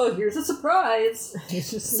 oh, here's a surprise.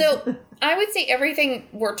 So I would say everything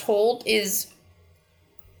we're told is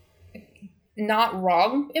not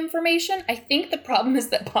wrong information. I think the problem is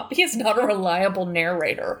that Poppy is not a reliable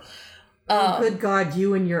narrator. Good God,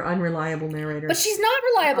 you and your unreliable narrator. But she's not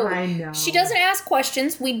reliable. I know. She doesn't ask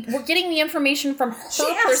questions. We're getting the information from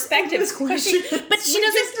her perspective. But she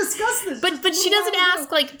doesn't discuss this. But she doesn't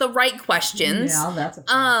ask like the right questions. Yeah, that's a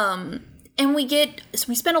problem. And we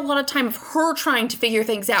spend a lot of time of her trying to figure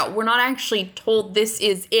things out. We're not actually told this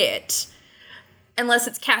is it. Unless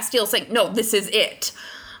it's Castile saying, no, this is it.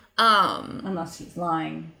 Unless he's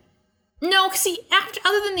lying. No, because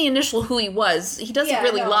other than the initial who he was, he doesn't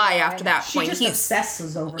really lie after that point. He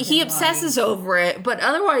obsesses over it. He obsesses over it, but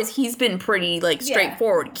otherwise he's been pretty,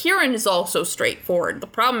 straightforward. Kieran is also straightforward. The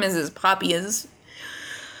problem is Poppy is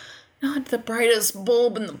not the brightest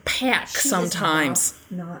bulb in the pack sometimes.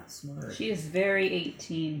 Not smart. She is very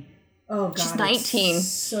 18. Oh, God. She's 19.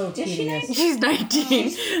 So tedious. She's 19.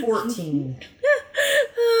 She's 14.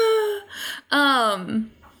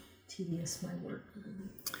 Tedious, my word.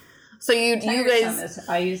 So you guys,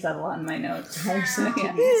 I use that a lot in my notes.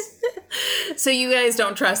 So you guys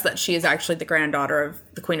don't trust that she is actually the granddaughter of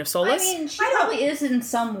the Queen of Solace? I mean, she probably is in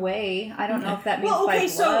some way. I don't know if that means by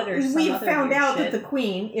blood or some we other found out shit. that the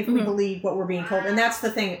Queen, if we believe what we're being told, and that's the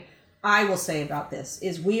thing I will say about this,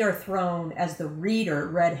 is we are thrown as the reader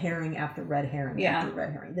red herring after red herring after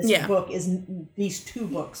red herring. These 2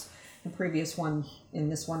 books, the previous one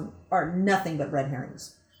and this one, are nothing but red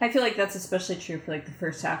herrings. I feel like that's especially true for the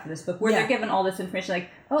first half of this book, where they're given all this information, like,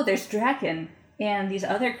 oh, there's Draken and these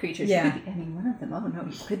other creatures. Yeah. You could be any one of them. Oh no,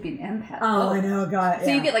 you could be an empath. Oh, I know, God. So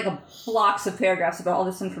you get blocks of paragraphs about all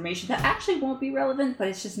this information that actually won't be relevant, but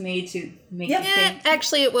it's just made to make you think.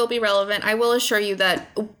 Actually, it will be relevant. I will assure you that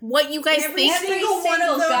what you guys think. Every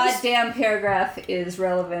single goddamn paragraph is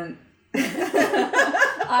relevant.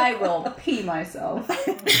 I will pee myself.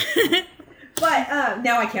 But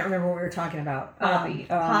now I can't remember what we were talking about. Poppy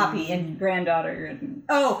and granddaughter. And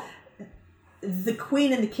the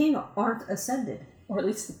Queen and the King aren't ascended, or at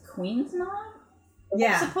least the Queen's not.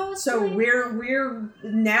 Yeah. Supposedly. So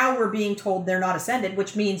we're being told they're not ascended,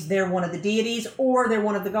 which means they're one of the deities or they're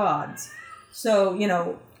one of the gods. So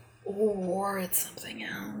or it's something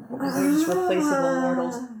else. Or they're just replaceable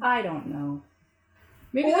mortals. I don't know.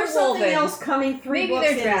 Maybe or they're something Wolven. else coming 3 Maybe books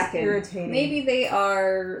they're Draken. irritating. Maybe they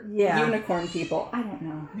are unicorn people. I don't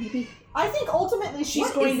know. Maybe. I think ultimately she's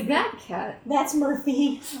What going is to be that cat? That's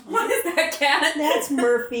Murphy. What is that cat? That's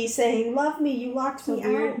Murphy saying, "Love me, you locked me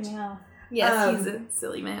out." Yeah. Yes, he's a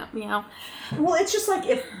silly meow. Well, it's just like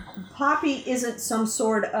if Poppy isn't some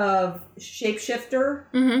sort of shapeshifter,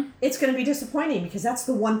 it's going to be disappointing because that's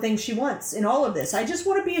the one thing she wants in all of this. I just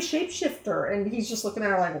want to be a shapeshifter, and he's just looking at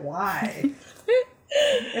her like, "Why?"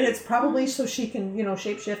 And it's probably so she can,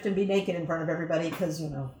 shapeshift and be naked in front of everybody because,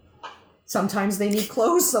 sometimes they need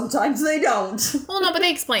clothes, sometimes they don't. Well, no, but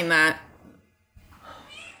they explain that.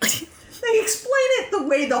 They explain it the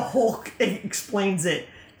way the Hulk explains it.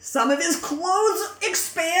 Some of his clothes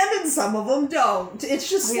expand and some of them don't. It's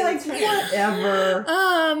just whatever.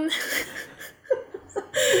 And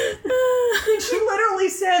she literally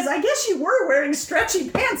says, I guess you were wearing stretchy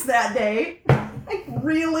pants that day. Like,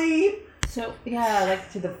 really? So, yeah,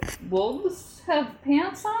 do the wolves have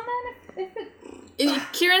pants on then?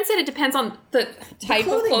 Kieran said it depends on the type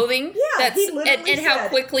of clothing. Yeah, he literally and how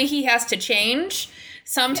quickly he has to change.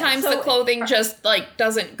 Sometimes the clothing just,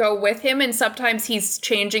 doesn't go with him, and sometimes he's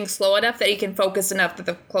changing slow enough that he can focus enough that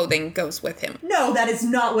the clothing goes with him. No, that is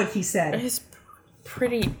not what he said. It's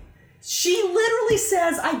pretty... She literally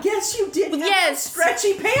says, I guess you did have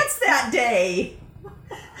stretchy pants that day.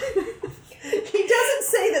 He doesn't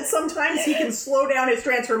say that sometimes he can slow down his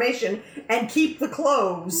transformation and keep the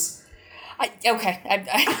clothes. I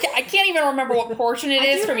can't even remember what portion it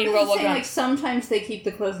is for me to go look up. Sometimes they keep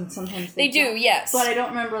the clothes and sometimes they do, don't. yes. But I don't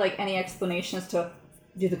remember any explanation as to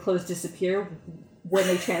do the clothes disappear when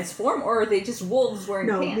they transform, or are they just wolves wearing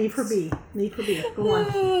pants? No, leave her be. Leave her be. Go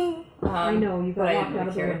on. I know, you got but I locked out didn't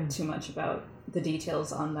of the care room. too much about the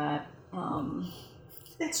details on that.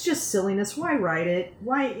 It's just silliness. Why write it?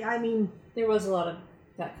 There was a lot of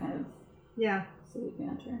that kind of silly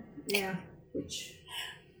banter. Yeah.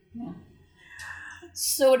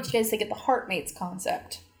 So what did you guys think of the Heartmates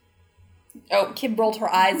concept? Oh, Kim rolled her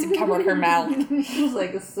eyes and covered her mouth.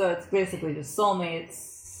 It was so it's basically just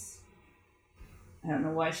soulmates. I don't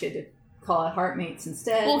know why she had to call it Heartmates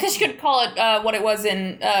instead. Well, because she could call it what it was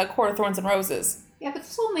in Court of Thorns and Roses. Yeah, but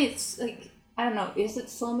soulmates, I don't know, is it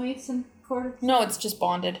soulmates in Court of... No, it's just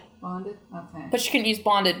bonded. Bonded? Okay. But she couldn't use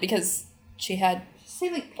bonded because she had...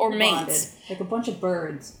 Say or bonded, mates. a bunch of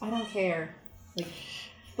birds. I don't care.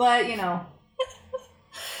 But,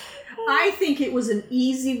 I think it was an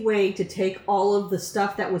easy way to take all of the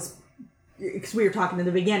stuff that was... Because we were talking in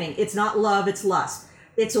the beginning. It's not love, it's lust.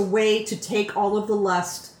 It's a way to take all of the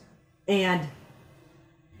lust and...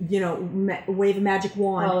 wave a magic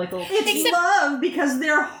wand. It's love because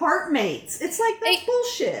they're heartmates. It's that's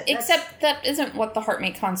bullshit. Except that isn't what the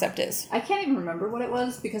heartmate concept is. I can't even remember what it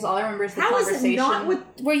was because all I remember is the How conversation. Is it not with...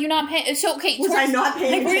 Were you not paying... So, okay. Was I not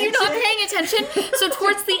paying attention? Were you not paying attention? So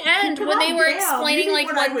towards the end, when they were explaining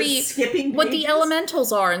what the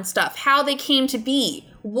elementals are and stuff, how they came to be.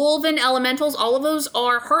 Wolven elementals, all of those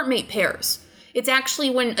are heartmate pairs. It's actually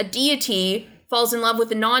when a deity falls in love with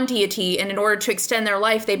a non-deity, and in order to extend their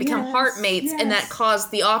life, they become heartmates, and that caused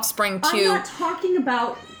the offspring to... I'm not talking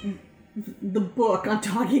about the book. I'm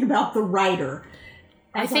talking about the writer.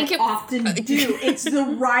 I think it often do. It's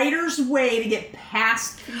the writer's way to get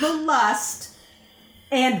past the lust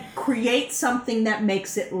and create something that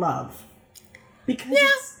makes it love. Because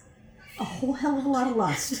it's a whole hell of a lot of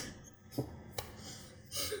lust.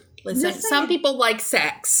 Listen, some people like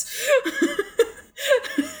sex.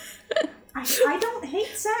 I don't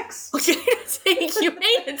hate sex. Okay, you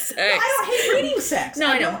hated sex. I don't hate reading sex. No,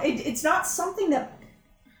 I know. It's not something that...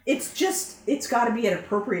 It's just... It's got to be at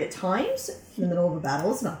appropriate times. In the middle of a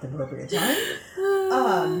battle is not the appropriate time.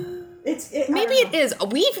 Maybe it is.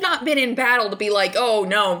 We've not been in battle to be like, oh,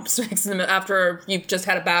 no, sex after you've just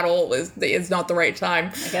had a battle is not the right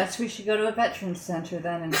time. I guess we should go to a veterans center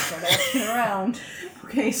then and start asking around.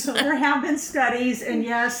 Okay, so there have been studies, and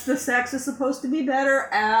yes, the sex is supposed to be better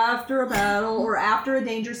after a battle or after a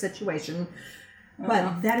danger situation,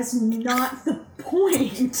 but that is not the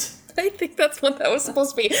point. I think that's what that was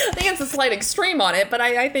supposed to be. I think it's a slight extreme on it, but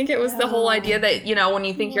I think it was the whole idea that, when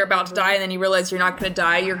you think you're about to die and then you realize you're not going to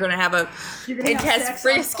die, you're going to have a intense,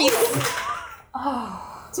 frisky...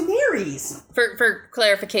 Daenerys. For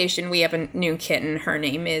clarification, we have a new kitten. Her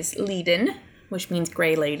name is Leiden, which means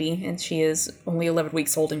gray lady, and she is only 11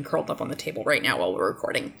 weeks old and curled up on the table right now while we're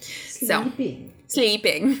recording.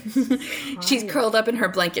 Sleeping. She's curled up in her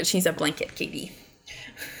blanket. She's a blanket kitty.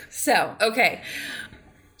 So, okay.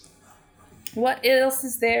 What else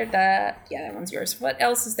is there that... Yeah, that one's yours. What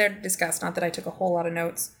else is there to discuss? Not that I took a whole lot of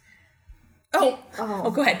notes. Oh,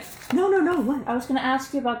 go ahead. No, what? I was going to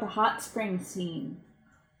ask you about the hot spring scene.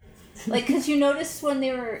 Because you noticed when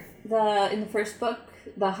they were... in the first book,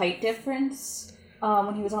 the height difference...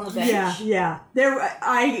 when he was on the bench. Yeah.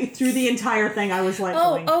 Through the entire thing, I was like...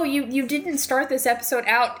 You didn't start this episode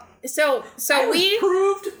out... So we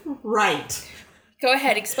proved right. Go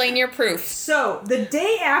ahead, explain your proof. So, the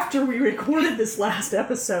day after we recorded this last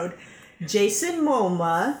episode, Jason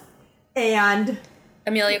Momoa and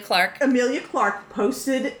Emilia Clarke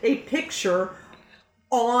posted a picture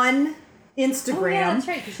on Instagram. Oh, yeah, that's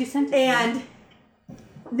right, because you sent it. And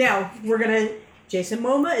now we're gonna. Jason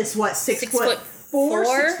Momoa is what, 6'4",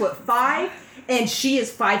 6'4", 6'5", and she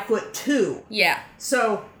is 5'2". Yeah.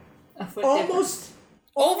 So A foot almost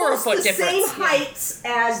Over a foot the difference. same heights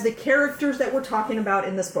as the characters that we're talking about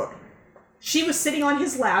in this book. She was sitting on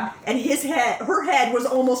his lap, and her head was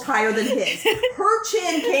almost higher than his. Her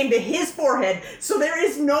chin came to his forehead, so there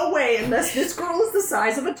is no way, unless this girl is the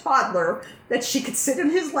size of a toddler, that she could sit in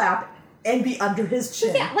his lap and be under his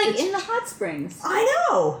chin. Yeah, like in the hot springs. I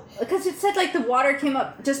know. Because it said like the water came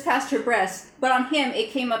up just past her breast, but on him it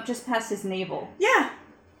came up just past his navel. Yeah.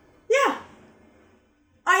 Yeah.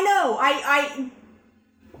 I know.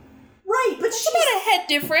 Right, but It's about a head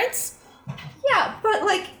difference. Yeah, but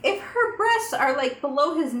like if her breasts are like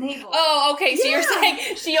below his navel. Oh, okay. So you're Yeah.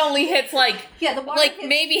 saying she only hits like Yeah, the water like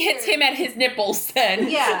maybe hits him at his nipples then.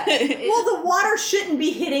 Yeah. Well, the water shouldn't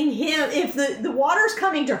be hitting him. If the water's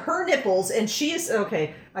coming to her nipples and she is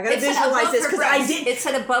okay. I gotta It said visualize above this her because I breast. did. It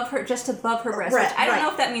said above her, just above her breast. Right, Which I don't right.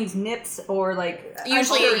 know if that means nips or like.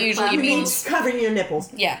 Usually other it usually levels. means- covering your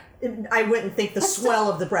nipples. Yeah. I wouldn't think the swell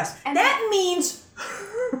of the breast. And That means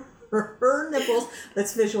her nipples.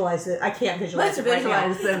 Let's visualize it. I can't visualize Let's it right now.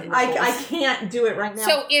 visualize them I nipples. can't do it right now.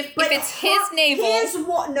 So if it's his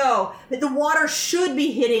navel, no, the water should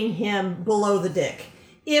be hitting him below the dick.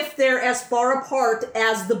 If they're as far apart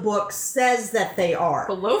as the book says that they are.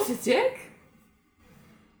 Below the dick?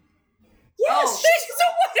 Yes. so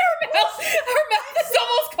what her mouth is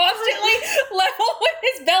almost constantly level with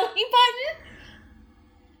his belly button.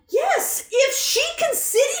 Yes, if she can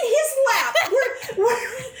sit in his lap,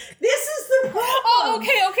 this is the problem. Oh,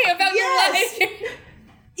 okay, about Yes. your leg.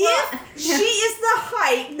 If she is the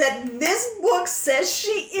height that this book says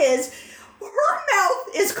she is, her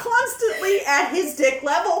mouth is constantly at his dick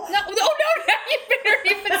level. No, now you better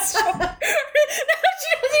even stop. Now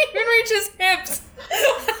she doesn't even reach his hips.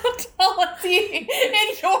 How tall is he in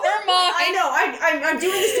your mind? I know, I'm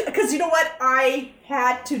doing this because you know what? I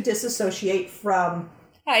had to disassociate from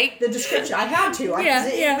Height. the description. I had to. Yeah,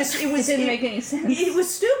 It was Didn't make any sense. It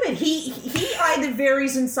was stupid. He either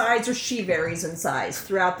varies in size or she varies in size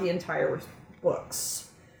throughout the entire books.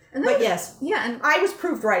 But yes, Yeah, and I was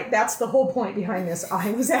proved right. That's the whole point behind this.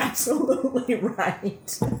 I was absolutely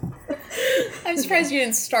right. I'm surprised you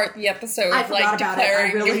didn't start the episode I with forgot like about it. I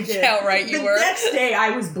declaring really did. how right you the were. next day, I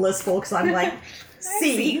was blissful because I'm like,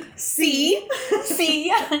 see, See?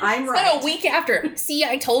 I'm It's right. been a week after. See,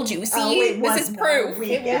 I told you. See, Oh, it this was is not proof. a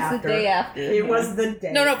week it was after. the day after. It was the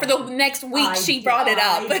day. No, for the next week I she brought it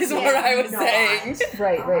up, did is what I was not. saying.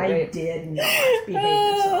 Right, I did not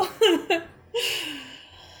behave myself.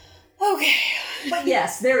 Okay. But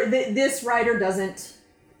yes, this writer doesn't.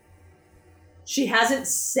 She hasn't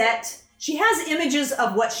set. She has images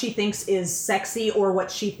of what she thinks is sexy or what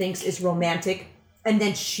she thinks is romantic, and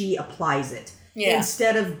then she applies it Yeah.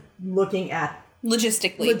 instead of looking at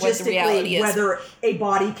Logistically, what the reality is. whether a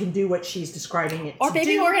body can do what she's describing it Or to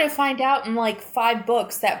maybe do. we're going to find out in like 5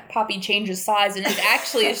 books that Poppy changes size and is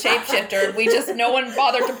actually a shapeshifter. No one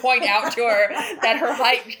bothered to point out to her that her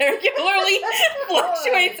height regularly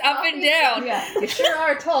fluctuates up and down. Yeah, you sure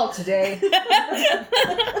are tall today.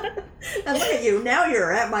 And look at you, now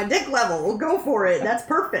you're at my dick level. Go for it. That's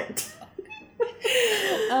perfect.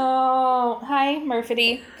 Oh, hi,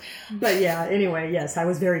 Murphy. But yeah, anyway, yes, I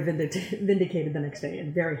was very vindicated the next day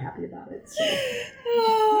and very happy about it.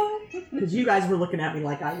 Because you guys were looking at me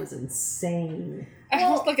like I was insane. I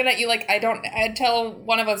was looking at you like until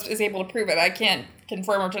one of us is able to prove it, I can't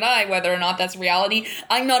confirm or deny whether or not that's reality.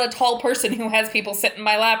 I'm not a tall person who has people sit in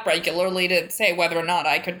my lap regularly to say whether or not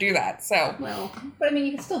I could do that, so. Well, But I mean,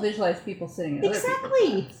 you can still visualize people sitting in other people's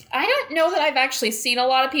exactly. laps. I don't know that I've actually seen a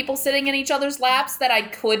lot of people sitting in each other's laps that I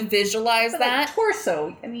could visualize But that. like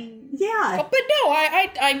torso, I mean, Yeah. But no,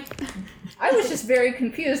 I I was just very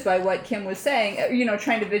confused by what Kim was saying,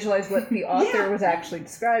 trying to visualize what the author Yeah. was actually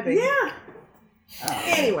describing. Yeah.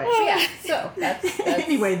 Anyway. Yeah, so that's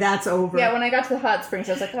Anyway, that's over. Yeah, when I got to the hot springs,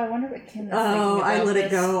 I was like, oh, I wonder what Kim is thinking Oh, about I let this.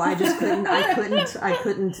 it go. I just couldn't. I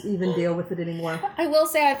couldn't even deal with it anymore. I will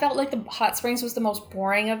say I felt like the hot springs was the most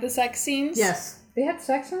boring of the sex scenes. Yes. They had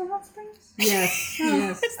sex in the hot springs? Yes.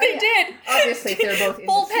 Yes. Yes, they did. Obviously, if they're both in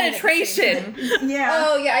Full the scene at the same penetration. Yeah.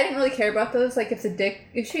 Oh yeah, I didn't really care about those. Like if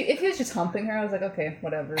he was just humping her, I was like, okay,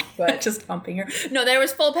 whatever. But Just humping her. No, there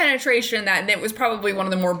was full penetration in that, and it was probably one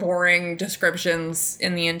of the more boring descriptions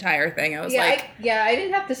in the entire thing. I was I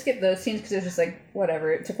didn't have to skip those scenes because it was just like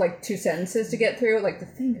whatever. It took like 2 sentences to get through. Like the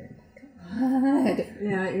finger. God.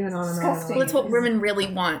 Yeah. You went on and on. And Disgusting. on. that's what women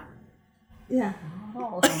really want. Yeah.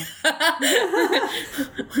 Oh.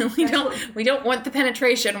 We don't want the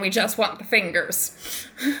penetration, we just want the fingers.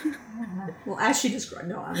 Well, as she described,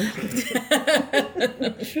 no, I'm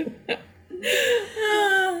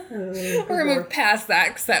We're gonna move past that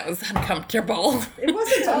because that was uncomfortable. It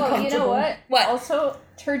wasn't uncomfortable. Oh, you know what? What? Also,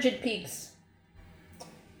 turgid peaks.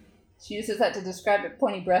 She uses that to describe it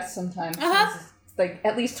pointy breasts sometimes. Uh-huh. It's like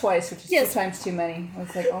at least twice, which is Yes. 2 times too many. I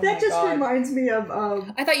was like, oh That my just god. reminds me of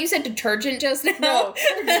I thought you said detergent just now. No,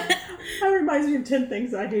 that reminds me of 10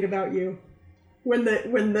 Things I Hate About You. When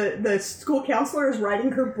the school counselor is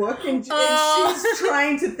writing her book and she's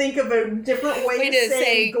trying to think of a different way to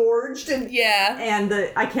say gorged Yeah. and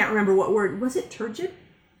I can't remember what word was it, turgid?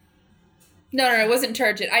 No, it wasn't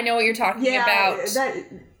turgid. I know what you're talking about. That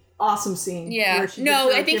awesome scene. Yeah. where she No,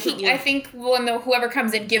 gives her I think different I words. think when whoever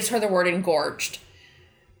comes in gives her the word engorged.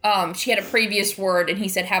 She had a previous word, and he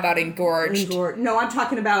said, "How about engorged?" No, I'm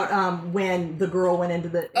talking about when the girl went into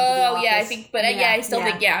the. Oh the yeah, I office. think, but I still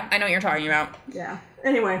think I know what you're talking about. Yeah.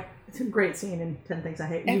 Anyway, it's a great scene in 10 Things I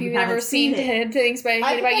Hate. Have you haven't ever seen it. 10 Things I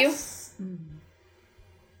Hate About You?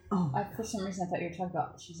 Oh for some reason, I thought you were talking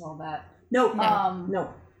about She's All That. no, No.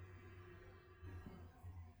 no.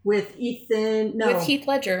 With Ethan, no, With Heath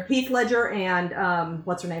Ledger. Heath Ledger and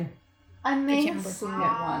what's her name? I may can't have remember. seen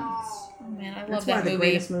it once. Oh man, I love That's that one of the movie.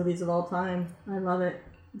 greatest movies of all time. I love it.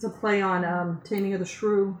 It's a play on Taming of the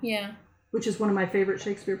Shrew, Yeah. which is one of my favorite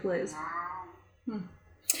Shakespeare plays.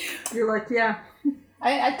 You're like, yeah.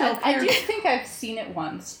 I do think I've seen it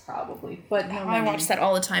once, probably, but no. I watch that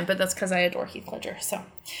all the time, but that's because I adore Heath Ledger. So.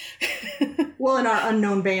 Well, in our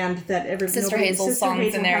unknown band that Sister Hazel's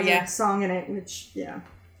songs in there, has yeah. a song in it, which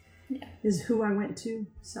is who I went to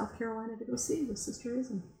South Carolina to go see with Sister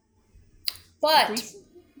Hazel. But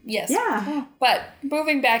yes. Yeah. But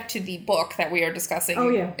moving back to the book that we are discussing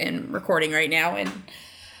and recording right now, and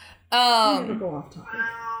Never go off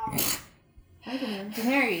topic.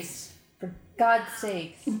 Daenerys, for God's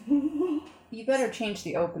sakes, you better change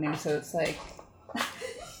the opening so it's like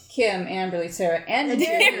Kim, Amberly, Sarah, and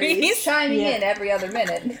Daenerys chiming in every other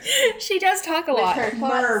minute she does talk a with lot. her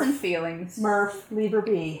thoughts and feelings. Murph, leave her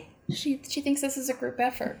be. She thinks this is a group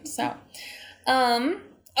effort. So,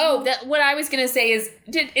 what I was gonna say is,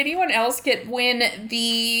 did anyone else get when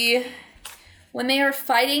they are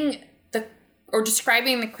fighting or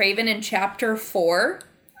describing the Craven in chapter 4?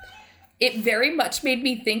 It very much made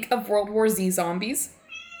me think of World War Z zombies.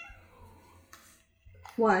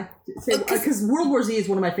 Why? Because World War Z is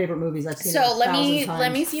one of my favorite movies. I've seen it So a thousand times.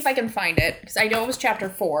 let me see if I can find it, because I know it was chapter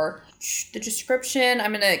 4. The description,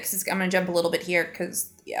 I'm gonna jump a little bit here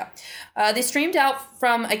because they streamed out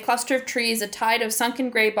from a cluster of trees, a tide of sunken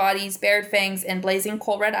gray bodies, bared fangs, and blazing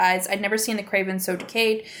coal red eyes. I'd never seen the Craven so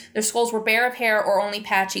decayed. Their skulls were bare of hair or only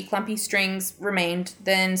patchy, clumpy strings remained.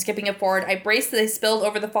 Then, skipping it forward, I braced that they spilled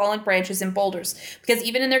over the fallen branches and boulders, because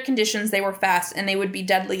even in their conditions, they were fast, and they would be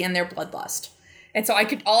deadly in their bloodlust. And so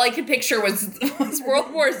all I could picture was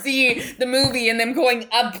World War Z, the movie, and them going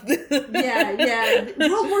up. Yeah.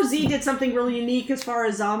 World War Z did something really unique as far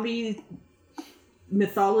as zombie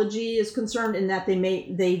mythology is concerned, in that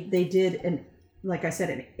they did an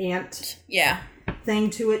ant thing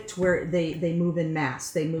to it, to where they move in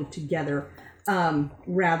mass, they move together,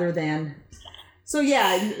 rather than. So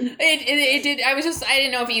yeah, it did. I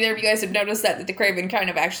didn't know if either of you guys have noticed that the Craven kind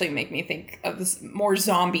of actually make me think of more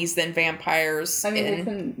zombies than vampires. I mean, they've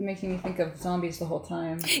been making me think of zombies the whole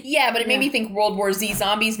time. Yeah, but it made me think World War Z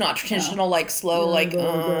zombies, not traditional slow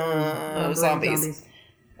zombies.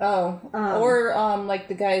 Oh, or like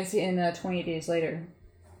the guys in 28 Days Later.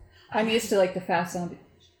 I'm used to the fast zombies.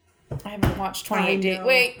 I haven't watched 28 Days.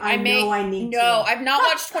 Wait, I need to. No, I've not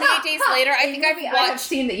watched 28 Days Later. I think I have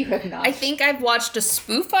seen that you have not. I think I've watched a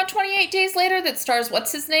spoof on 28 Days Later that stars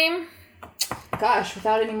what's his name? Gosh,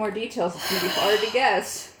 without any more details, it's gonna be hard to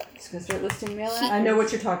guess. Just gonna start listing male actors. I know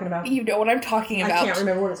what you're talking about. You know what I'm talking about. I can't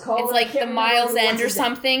remember what it's called. It's like the Miles End or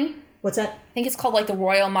something. What's that? I think it's called the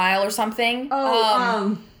Royal Mile or something.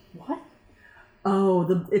 What?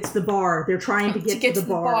 Oh, it's the bar. They're trying to get to the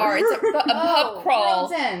bar. It's a pub crawl.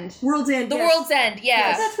 World's End. World's End. The yes. World's End,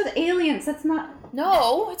 yeah. That's with aliens. That's not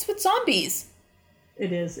No, it's with zombies.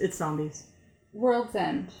 It is. It's zombies. World's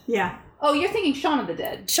End. Yeah. Oh, you're thinking Shaun of the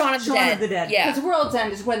Dead. Shaun of the Shaun of the Dead. Yeah. Because World's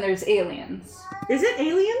End is when there's aliens. Is it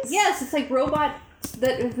aliens? Yes, it's like robots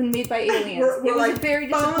that have been made by aliens. We're It was like a very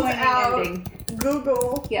thumbs disappointing out. ending.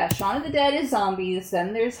 Google. Yeah, Shaun of the Dead is zombies.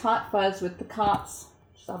 Then there's Hot Fuzz with the cops,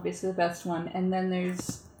 which is obviously the best one. And then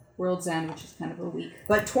there's World's End, which is kind of a weak.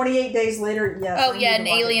 But 28 Days Later, yes. Oh, yeah, an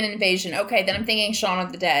alien invasion. Okay, then I'm thinking Shaun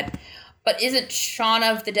of the Dead. But isn't Shaun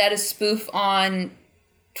of the Dead a spoof on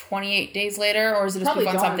 28 Days Later, or is it a Probably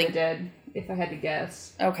spoof on Dawn something? of the Dead, if I had to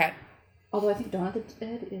guess. Okay. Although I think Dawn of the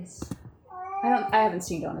Dead is... I haven't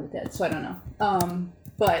seen Dawn of the Dead, so I don't know.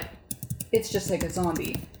 But It's just like a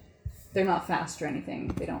zombie. They're not fast or anything.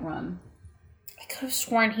 They don't run. I could have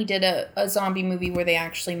sworn he did a zombie movie where they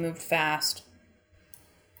actually moved fast.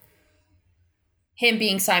 Him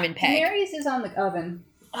being Simon Pegg. Mary's is on the oven.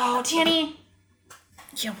 Oh, Danny!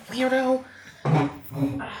 You weirdo.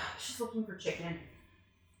 She's looking for chicken.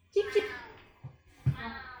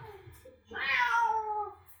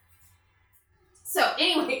 So,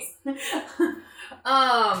 anyways.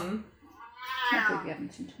 I can't believe you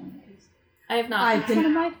haven't seen 20 Days. I have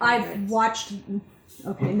not. I've watched.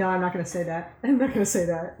 Okay, no, I'm not going to say that. I'm not going to say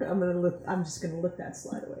that. I'm just going to lift that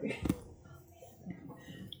slide away.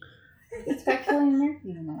 It's got Cillian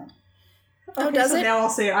Murphy in it. Oh, Okay, does so it? now I'll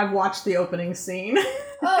say I've watched the opening scene.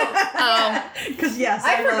 Oh. Because yes,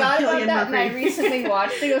 I love forgot about Cillian that, and I Murphy. recently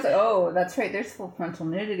watched it. I was like, oh, that's right. There's full frontal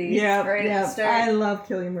nudity. Yeah, right at the start. I love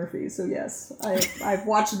Cillian Murphy, so yes, I've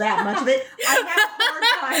watched that much of it.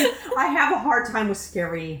 I have a hard time with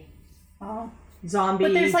scary zombie.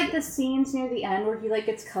 But there's like the scenes near the end where he like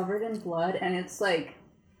gets covered in blood, and it's like,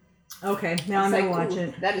 okay, now I'm it's gonna like, watch ooh,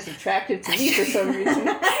 it. that is attractive to me for some reason.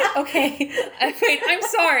 Okay. Wait, I'm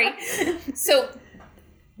sorry. So,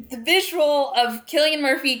 the visual of Cillian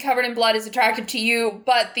Murphy covered in blood is attractive to you,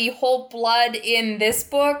 but the whole blood in this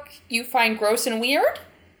book you find gross and weird?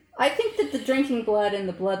 I think that the drinking blood and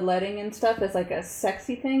the bloodletting and stuff is like a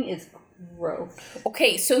sexy thing is gross.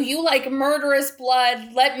 Okay, so you like murderous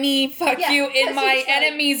blood, let me fuck Yeah, you in yes, my it's like-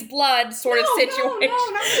 enemy's blood sort of situation.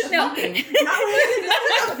 No. Not really,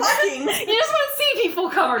 not fucking. You just want to see people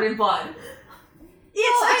covered in blood.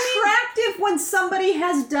 It's attractive when somebody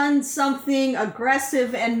has done something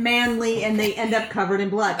aggressive and manly and they end up covered in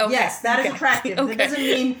blood. Okay, Yes, that is okay, attractive. okay. That doesn't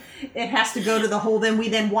mean it has to go to the whole, then we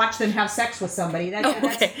then watch them have sex with somebody. That's no.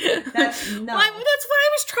 That's what I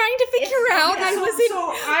was trying to figure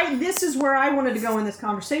out. This is where I wanted to go in this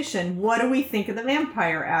conversation. What do we think of the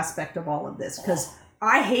vampire aspect of all of this? Because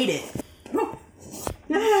I hate it.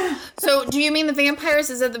 So, do you mean the vampires?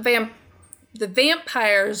 Is it the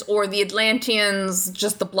vampires or the Atlanteans,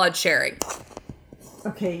 just the blood sharing?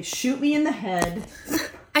 Okay, shoot me in the head.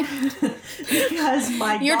 Because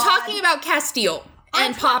You're talking about Castile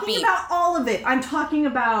and Poppy. I'm talking about all of it. I'm talking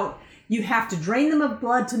about you have to drain them of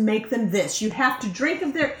blood to make them this. You have to drink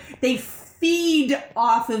of their... They feed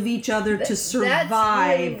off of each other to survive.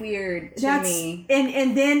 That's really weird to me.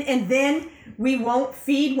 And then we won't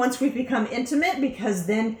feed once we become intimate, because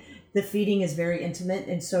then the feeding is very intimate,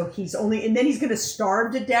 and so he's going to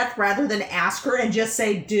starve to death rather than ask her and just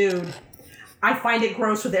say, dude, I find it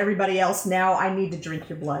gross with everybody else now, I need to drink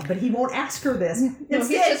your blood. But he won't ask her this.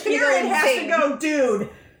 Instead, Kieran has to go, dude,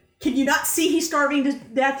 can you not see he's starving to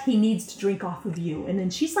death? He needs to drink off of you. And then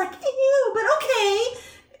she's like, ew, but okay.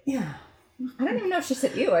 Yeah. I don't even know if she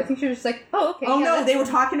said ew. I think she was just like, oh, okay. Oh, yeah, no, they were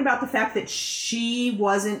talking about the fact that she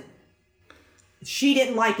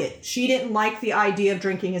didn't like it. She didn't like the idea of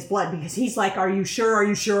drinking his blood, because he's like, are you sure? Are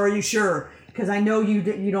you sure? Are you sure? Because I know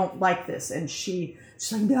you don't like this. And she's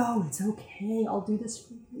like, no, it's okay. I'll do this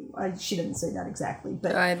for you. She didn't say that exactly,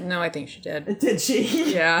 but I think she did. did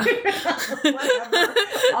she? Yeah. Whatever.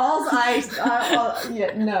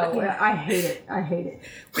 No, I hate it. I hate it.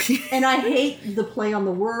 And I hate the play on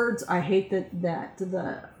the words. I hate that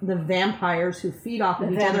the vampires who feed off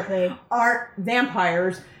of each other aren't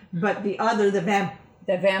vampires, but the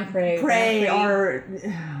vampire are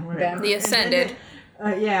whatever. The Ascended.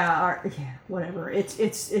 Whatever.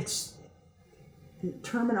 It's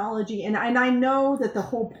terminology, and I know that the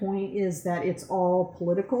whole point is that it's all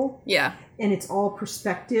political. Yeah. And it's all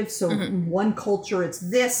perspective. So in one culture it's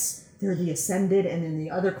this, they're the Ascended, and in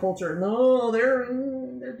the other culture, no, they're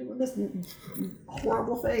doing this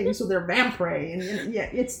horrible thing, so they're vampire. And yeah,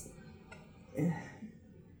 it's.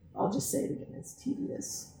 I'll just say it again. It's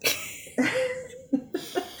tedious.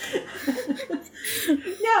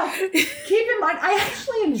 Now, keep in mind, I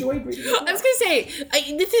actually enjoyed reading it. I was gonna say,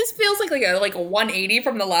 this feels like a 180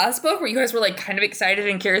 from the last book, where you guys were like kind of excited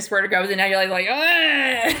and curious where it goes, and now you're like, ah.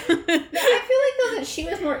 I feel like though that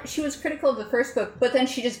she was critical of the first book, but then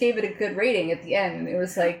she just gave it a good rating at the end, and it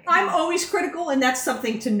was like, I'm always critical, and that's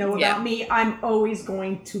something to know about me. I'm always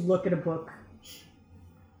going to look at a book.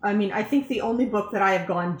 I mean, I think the only book that I have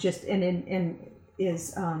gone just in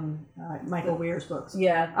is Michael Weir's books.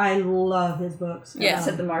 Yeah. I love his books. Yeah.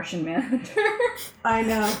 said The Martian Manhunter. I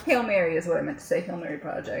know. Hail Mary is what I meant to say. Hail Mary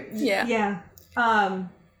Project. Yeah. Yeah.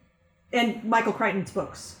 And Michael Crichton's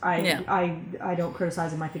books. I don't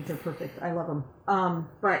criticize them. I think they're perfect. I love them.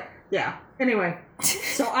 But yeah. Anyway,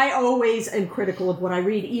 so I always am critical of what I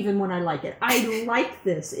read, even when I like it. I like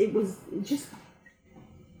this. It was just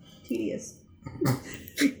tedious.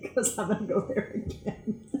 Because I'm going to go there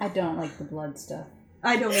again. I don't like the blood stuff.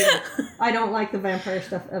 I don't either. I don't like the vampire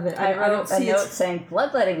stuff of it. I I don't wrote a see note it. saying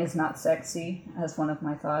bloodletting is not sexy as one of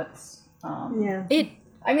my thoughts. Yeah.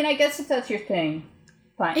 I mean, I guess if that's your thing,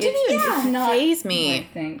 fine. It didn't even it's not faze me. my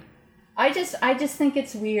thing. I just think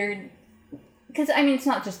it's weird because I mean, it's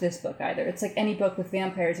not just this book either. It's like any book with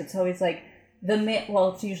vampires. It's always like the male.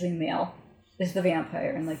 Well, it's usually male is the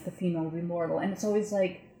vampire, and like the female will be mortal, and it's always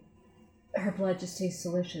like her blood just tastes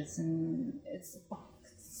delicious, and it's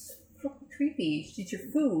creepy. She's your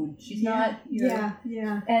food. She's not your...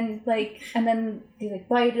 Yeah. And then they like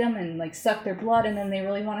bite them and like suck their blood, and then they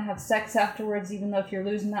really want to have sex afterwards, even though if you're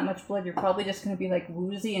losing that much blood, you're probably just going to be like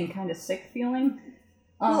woozy and kind of sick feeling.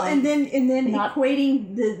 Well, and then not-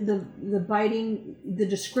 equating the biting, the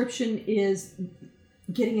description is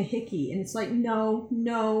getting a hickey, and it's like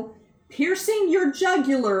no, piercing your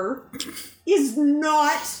jugular is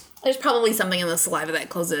not. There's probably something in the saliva that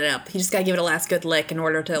closes it up. You just gotta give it a last good lick in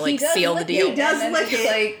order to He does seal the lick deal. it, He does and then lick it's it.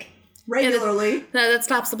 like Regularly. No, that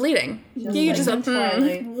stops the bleeding. just You like just in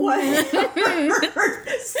Twilight. What?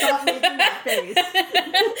 Stop making that face.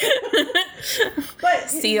 But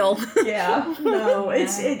seal. Yeah. no,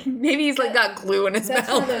 it. Maybe he's like got glue in his That's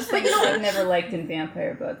one of mouth. those things that I've never liked in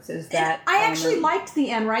vampire books. Is that I actually element. liked the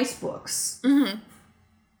Anne Rice books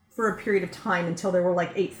for a period of time until there were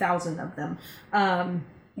like 8,000 of them. Anne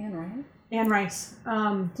Rice? Anne Rice.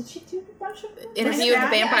 Did she do a bunch of Interview with the Yeah,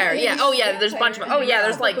 Vampire. yeah, Yeah. Oh yeah. There's a bunch of. Oh yeah.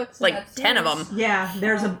 There's like books in that 10 of series. them. Yeah,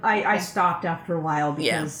 there's a. I stopped after a while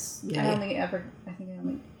because I only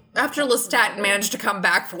After Lestat managed to come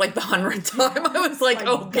back for like the 100th time, I was like,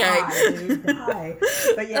 okay. Die, dude, die.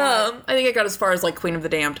 But yeah, I think I got as far as like Queen of the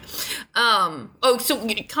Damned. So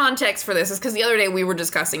context for this is because the other day we were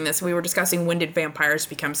discussing this. We were discussing when did vampires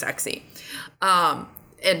become sexy,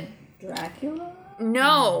 and Dracula?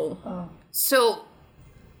 no. Oh. So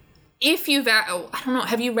if you've, I don't know,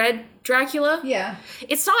 have you read Dracula? Yeah.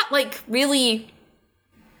 It's not like really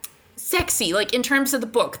sexy, like in terms of the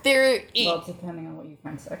book. Well, depending on what you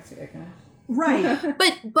find sexy, I guess. right.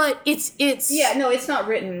 but it's Yeah, no, it's not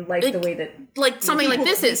written like the way that... like something like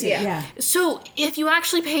this is. Yeah. Yeah. So if you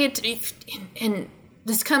actually pay it, and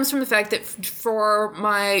this comes from the fact that for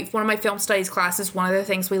one of my film studies classes, one of the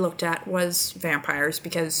things we looked at was vampires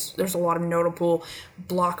because there's a lot of notable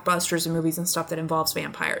blockbusters and movies and stuff that involves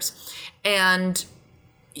vampires. And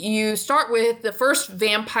you start with the first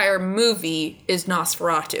vampire movie is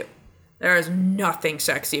Nosferatu. There is nothing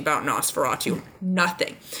sexy about Nosferatu.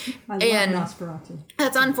 Nothing. I love And Nosferatu.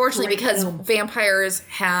 that's unfortunately Great because film. vampires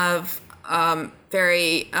have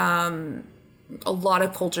a lot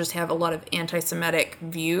of cultures have a lot of anti-Semitic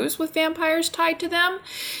views with vampires tied to them.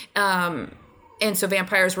 And so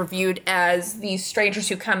vampires were viewed as these strangers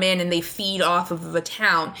who come in and they feed off of the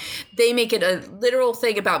town. They make it a literal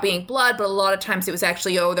thing about being blood, but a lot of times it was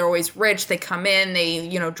actually, they're always rich. They come in, they,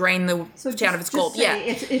 drain the town of its gold. Say Yeah.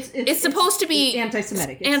 It's supposed to be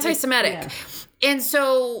anti-Semitic. Anti-Semitic. Yeah. And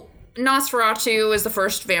so Nosferatu is the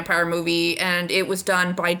first vampire movie, and it was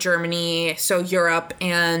done by Germany, so Europe,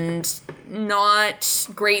 and not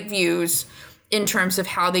great views in terms of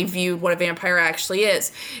how they viewed what a vampire actually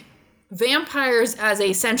is. Vampires as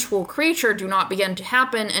a sensual creature do not begin to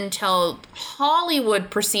happen until Hollywood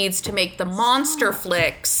proceeds to make the monster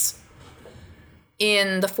flicks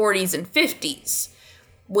in the 40s and 50s.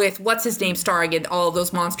 With what's-his-name starring in all of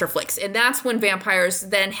those monster flicks. And that's when vampires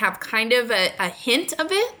then have kind of a hint of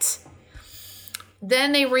it.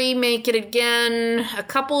 Then they remake it again a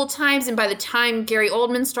couple of times, and by the time Gary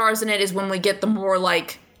Oldman stars in it is when we get the more,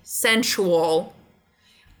 sensual.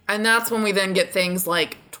 And that's when we then get things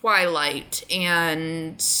like Twilight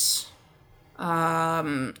and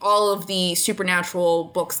all of the supernatural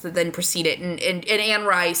books that then precede it. And Anne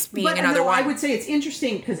Rice being another one. I would say it's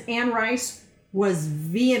interesting because Anne Rice was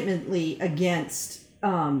vehemently against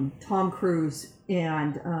Tom Cruise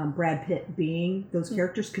and Brad Pitt being those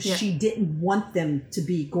characters because she didn't want them to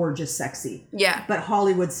be gorgeous, sexy. Yeah. But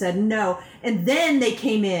Hollywood said no. And then they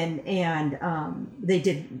came in and they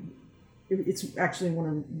did. It's actually one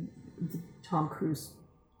of the Tom Cruise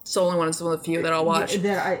It's only one of the few that I'll watch.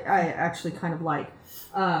 that I actually kind of like.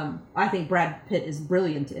 I think Brad Pitt is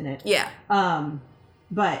brilliant in it. Yeah.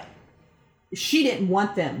 But she didn't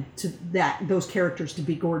want them those characters to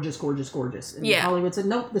be gorgeous. And Yeah. Hollywood said,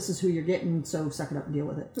 nope, this is who you're getting, so suck it up and deal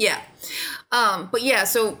with it. Yeah. But yeah,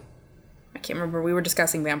 so I can't remember. We were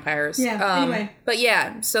discussing vampires. Yeah, anyway. But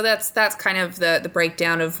yeah, so that's kind of the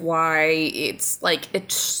breakdown of why it's like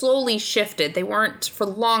it slowly shifted. They weren't, for a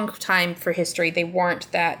long time for history, they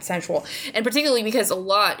weren't that sensual. And particularly because a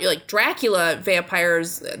lot, like Dracula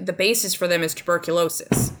vampires, the basis for them is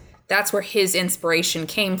tuberculosis. That's where his inspiration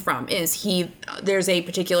came from, there's a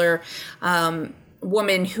particular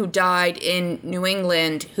woman who died in New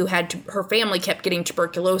England who had her family kept getting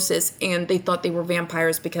tuberculosis, and they thought they were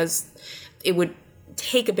vampires because it would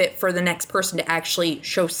take a bit for the next person to actually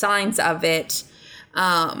show signs of it.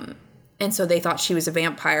 And so they thought she was a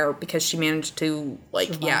vampire because she managed to,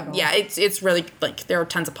 it's really, like, there are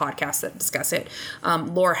tons of podcasts that discuss it.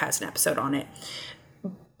 Laura has an episode on it.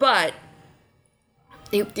 But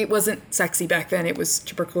it wasn't sexy back then. It was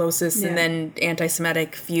tuberculosis and then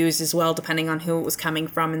anti-Semitic views as well, depending on who it was coming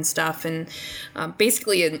from and stuff. And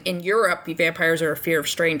basically in Europe, vampires are a fear of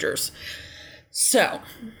strangers. So.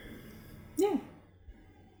 Yeah.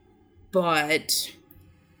 But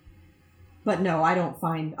no, I don't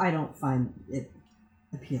find it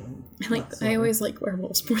appealing. I always like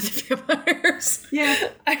werewolves more than vampires. Yeah.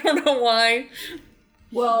 I don't know why.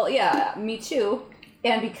 Well, yeah, me too.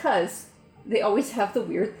 And because they always have the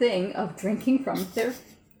weird thing of drinking from their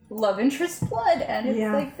love interest blood, and it's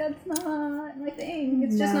like, that's not my thing.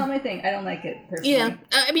 It's just not my thing. I don't like it personally. Yeah,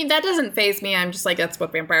 I mean, that doesn't faze me. I'm just like, that's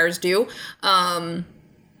what vampires do.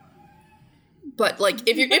 But like,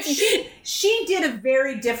 she did a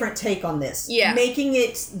very different take on this. Yeah, making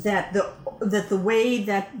it that the way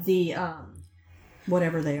that the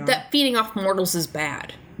whatever they are, that feeding off mortals is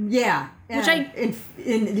bad. Yeah, and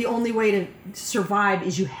the only way to survive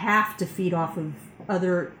is you have to feed off of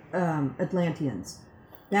other Atlanteans.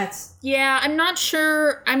 I'm not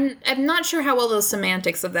sure. I'm not sure how well the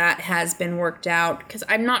semantics of that has been worked out, because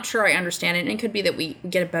I'm not sure I understand it, and it could be that we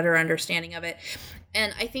get a better understanding of it.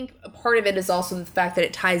 And I think a part of it is also the fact that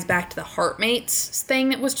it ties back to the Heartmates thing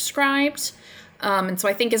that was described. And so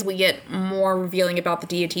I think as we get more revealing about the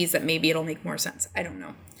deities, that maybe it'll make more sense. I don't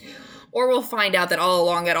know. Or we'll find out that all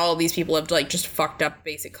along that all of these people have like just fucked up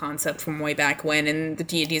basic concept from way back when, and the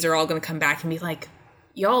deities are all going to come back and be like,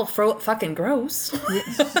 y'all fucking gross. I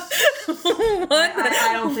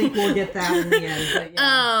don't think we'll get that in the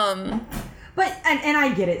end. But and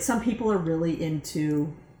I get it. Some people are really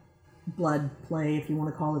into blood play, if you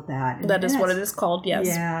want to call it that. That is what it is called, yes.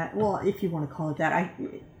 Yeah, well, if you want to call it that,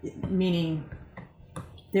 meaning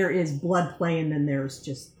there is blood play, and then there's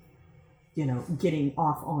just, getting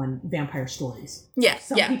off on vampire stories. Yeah,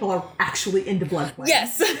 Some people are actually into blood play.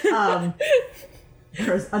 Yes.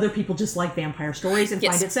 Whereas other people just like vampire stories and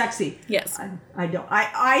find it sexy. Yes. I don't.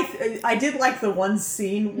 I did like the one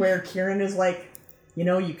scene where Kieran is like,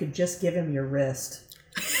 you could just give him your wrist.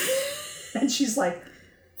 And she's like,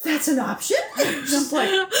 that's an option? Just like,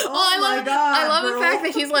 my God, I love the fact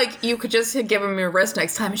that he's like, you could just give him your wrist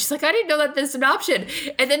next time. And she's like, I didn't know that this is an option.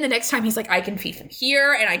 And then the next time he's like, I can feed from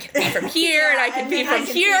here, and I can feed from here, and I can feed from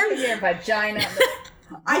here. Feed from your vagina.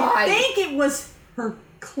 I think it was her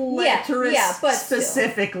clitoris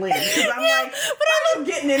specifically. Because I'm like, but I'm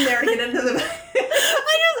getting in there to get into the...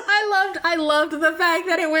 I loved the fact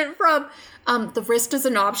that it went from... the wrist is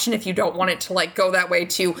an option if you don't want it to like go that way,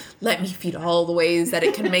 to let me feed all the ways that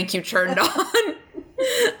it can make you turned on.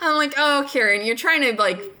 I'm like, oh, Kieran, you're trying to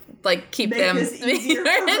like keep make them this easier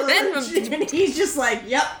for and he's just like,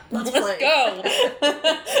 yep, let's play. Go.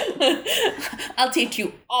 I'll teach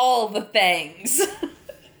you all the things.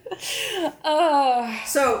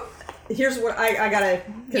 So here's what I gotta.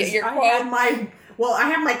 Your I quote.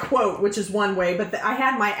 have my quote, which is one way, but I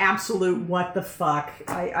had my absolute what the fuck.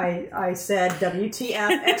 I said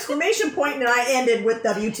WTF exclamation point, and I ended with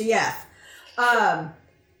WTF.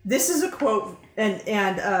 This is a quote,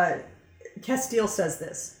 and Castile says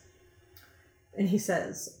this. And he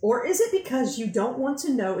says, or is it because you don't want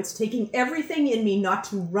to know it's taking everything in me not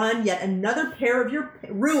to run yet another pair of your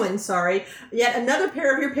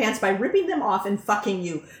pants by ripping them off and fucking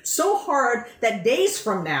you so hard that days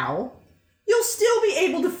from now you'll still be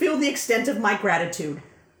able to feel the extent of my gratitude?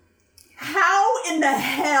 How in the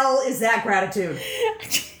hell is that gratitude?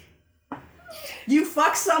 You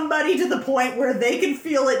fuck somebody to the point where they can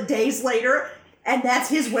feel it days later, and that's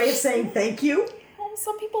his way of saying thank you?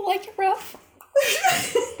 Some people like it rough. But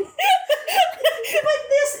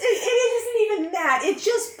it isn't even that. It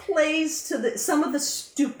just plays to some of the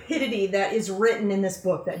stupidity that is written in this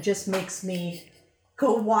book that just makes me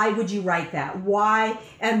go, why would you write that? Why?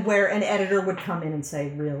 And where an editor would come in and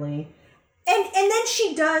say, really? And then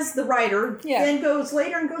she does, the writer, then goes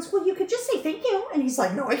later and goes, well, you could just say thank you. And he's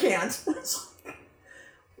like, no, I can't.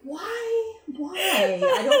 Why?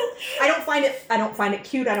 I don't find it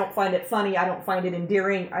cute. I don't find it funny. I don't find it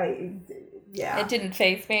endearing. It didn't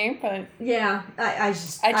faze me, but yeah, I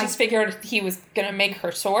just figured he was gonna make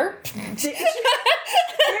her sore. There's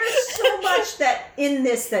so much that in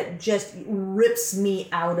this that just rips me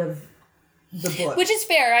out of the book, which is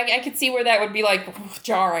fair. I could see where that would be like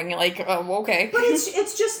jarring. Like, oh, okay, but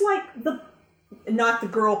it's just like not the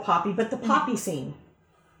girl Poppy, but the Poppy scene.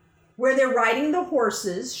 Where they're riding the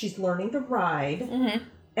horses, she's learning to ride,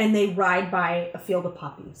 and they ride by a field of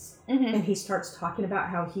poppies. And he starts talking about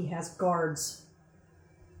how he has guards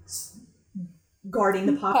guarding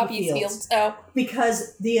the poppy fields. Oh.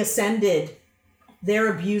 Because the Ascended, they're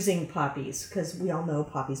abusing poppies, because we all know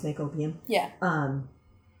poppies make opium. Yeah.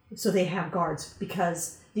 So they have guards,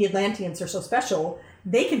 because the Atlanteans are so special,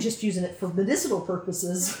 they can just use it for medicinal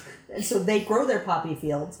purposes, and so they grow their poppy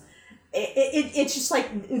fields. It's just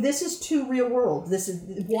like, this is too real world.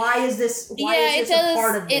 Why is this a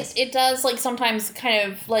part of this? It does, like, sometimes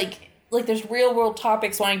kind of, like there's real world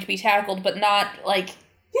topics wanting to be tackled, but not, like...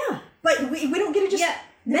 Yeah, but we don't get to just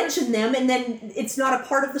mention them, and then it's not a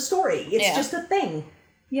part of the story. It's just a thing.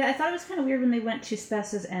 Yeah, I thought it was kind of weird when they went to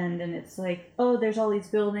Spessa's End, and it's like, oh, there's all these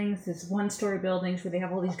buildings, these one-story buildings where they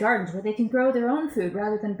have all these gardens where they can grow their own food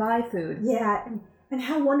rather than buy food. Yeah, and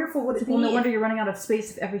how wonderful would it be? Well, no wonder you're running out of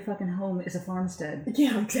space if every fucking home is a farmstead.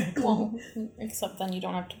 Yeah, exactly. Well, except then you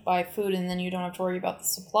don't have to buy food, and then you don't have to worry about the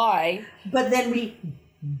supply. But then we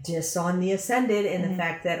diss on the Ascended and the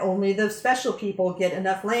fact that only the special people get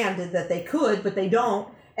enough land that they could, but they don't.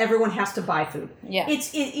 Everyone has to buy food. Yeah.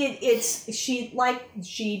 It's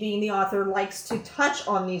she being the author likes to touch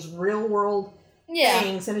on these real world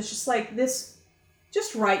things, and it's just like this.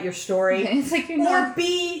 Just write your story, It's like or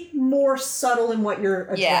be more subtle in what you're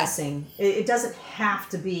addressing. It doesn't have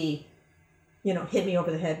to be, hit me over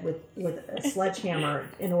the head with a sledgehammer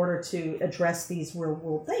in order to address these real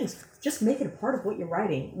world things. Just make it a part of what you're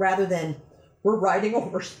writing, rather than we're riding a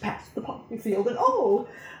horse past the poppy field and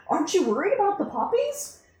aren't you worried about the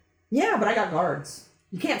poppies? Yeah, but I got guards.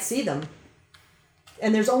 You can't see them.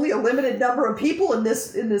 And there's only a limited number of people in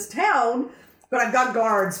this town, but I've got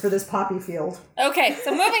guards for this poppy field. Okay,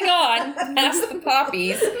 so moving on past the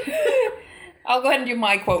poppies. I'll go ahead and do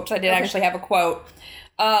my quote. I did actually have a quote.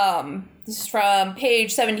 This is from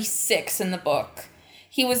page 76 in the book.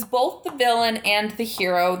 He was both the villain and the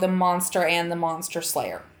hero, the monster and the monster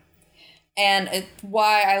slayer. And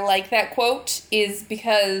why I like that quote is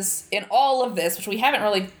because in all of this, which we haven't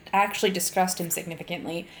really actually discussed him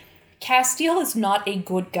significantly, Castile is not a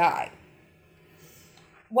good guy.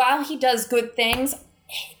 While he does good things,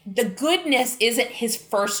 the goodness isn't his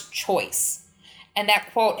first choice. And that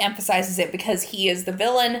quote emphasizes it because he is the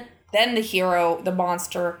villain, then the hero, the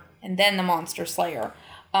monster, and then the monster slayer.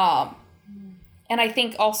 And I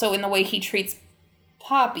think also in the way he treats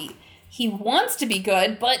Poppy. He wants to be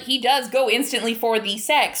good, but he does go instantly for the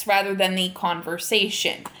sex rather than the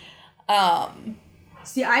conversation.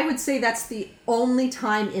 See, I would say that's the only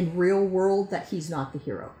time in real world that he's not the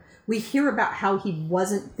hero. We hear about how he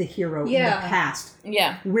wasn't the hero in the past.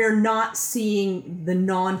 Yeah. We're not seeing the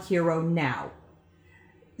non-hero now.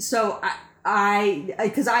 So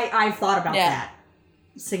I've thought about that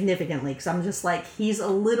significantly, because I'm just like, he's a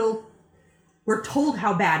little... We're told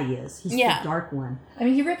how bad he is. He's the dark one. I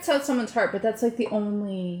mean, he rips out someone's heart, but that's like the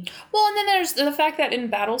only... Well, and then there's the fact that in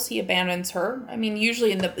battles he abandons her. I mean,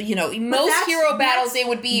 usually in the, most hero battles it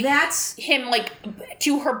would be him, like,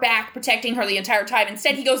 to her back, protecting her the entire time.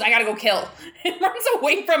 Instead, he goes, I gotta go kill. And runs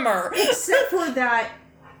away from her. Except for that,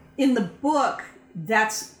 in the book,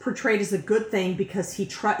 that's portrayed as a good thing because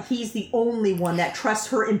he's the only one that trusts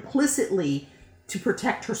her implicitly to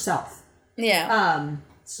protect herself. Yeah.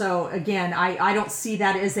 So again, I don't see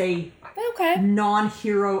that as a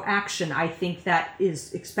non-hero action. I think that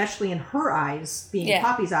is, especially in her eyes, being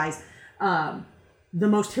Poppy's eyes, the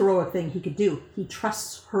most heroic thing he could do. He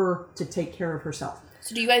trusts her to take care of herself.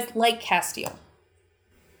 So do you guys like Castile?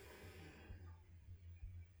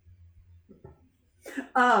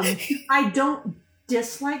 I don't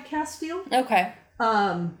dislike Castile. Okay.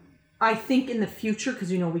 I think in the future, because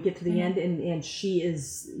we get to the end, and she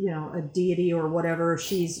is a deity or whatever.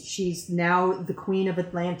 She's now the queen of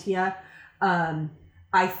Atlantia.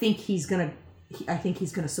 I think he's gonna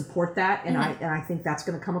support that, and I think that's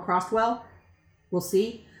gonna come across well. We'll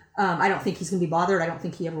see. I don't think he's gonna be bothered. I don't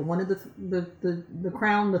think he ever wanted the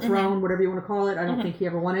crown, the throne, whatever you want to call it. I don't think he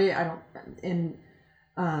ever wanted it. I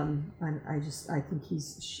think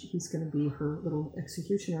he's going to be her little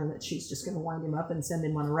executioner, and that she's just going to wind him up and send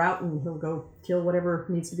him on a route, and he'll go kill whatever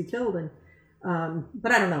needs to be killed. And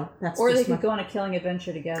but I don't know. Or they could go on a killing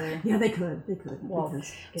adventure together. Yeah, they could. Well,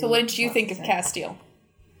 so what did you think of Castile?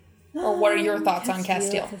 Or what are your thoughts on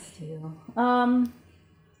Castile?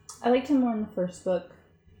 I liked him more in the first book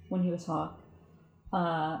when he was Hawk.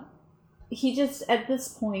 He just, at this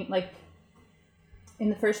point, like in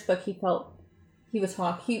the first book, he was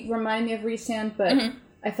Hawk. He reminded me of Rhysand, but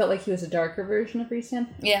I felt like he was a darker version of Rhysand.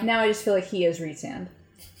 Yeah. Now I just feel like he is Rhysand.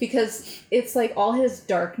 because it's like all his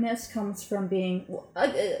darkness comes from being.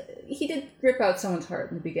 He did rip out someone's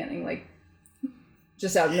heart in the beginning, like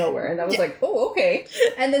just out of nowhere, and I was like, oh, okay.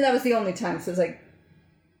 And then that was the only time. So it's like,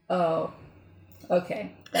 oh,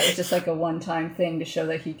 okay, that was just like a one-time thing to show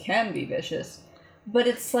that he can be vicious. But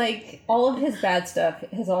it's like all of his bad stuff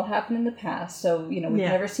has all happened in the past, so we've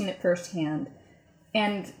never seen it firsthand,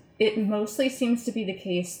 and it mostly seems to be the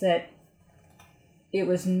case that it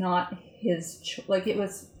was not his it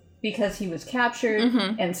was because he was captured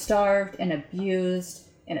and starved and abused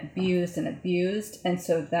and abused and abused, and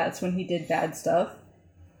so that's when he did bad stuff.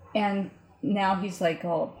 And now he's like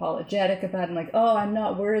all apologetic about it, like, oh, I'm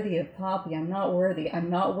not worthy of Poppy, I'm not worthy, I'm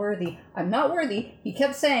not worthy, I'm not worthy. He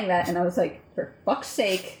kept saying that, and I was like, for fuck's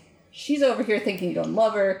sake, she's over here thinking you don't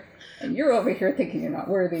love her, and you're over here thinking you're not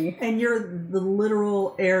worthy. And you're the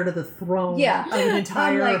literal heir to the throne of an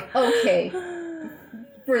entire... I'm like, okay,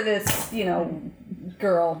 for this,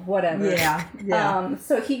 girl, whatever. Yeah.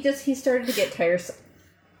 So he started to get tiresome.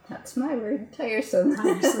 That's my word, tiresome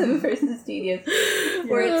versus tedious.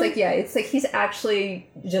 Where it's like he's actually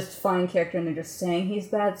just fine character and they're just saying he's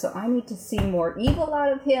bad, so I need to see more evil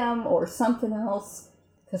out of him or something else,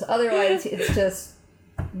 because otherwise it's just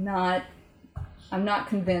not, I'm not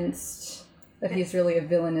convinced that he's really a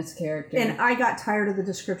villainous character. And I got tired of the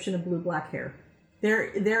description of blue-black hair.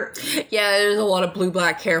 There. Yeah, there's a lot of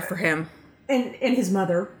blue-black hair for him. And his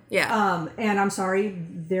mother. Yeah. And I'm sorry,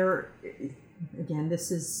 again,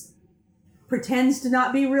 this is pretends to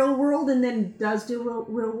not be real world and then does do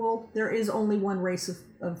real world. There is only one race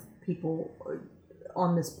of people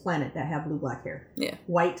on this planet that have blue-black hair. Yeah.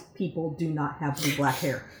 White people do not have blue-black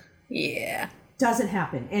hair. Yeah. Doesn't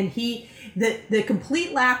happen. And the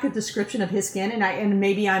complete lack of description of his skin, and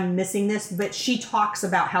maybe I'm missing this, but she talks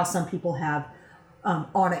about how some people have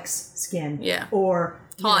onyx skin. Yeah. Or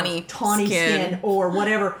tawny skin or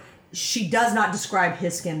whatever. She does not describe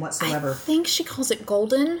his skin whatsoever. I think she calls it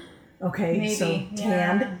golden. Okay, maybe. so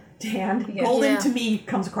tanned. Yeah. Golden to me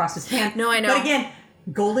comes across as tan. No, I know. But again,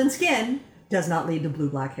 golden skin does not lead to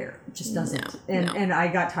blue-black hair. It just doesn't. And I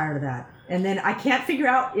got tired of that. And then I can't figure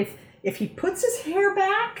out if he puts his hair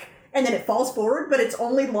back and then it falls forward, but it's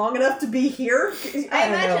only long enough to be here.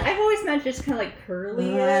 I've always imagined it's kind of like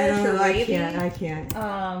curly-ish or wavy. I can't.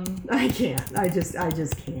 I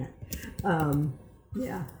just can't.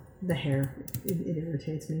 Yeah. The hair, it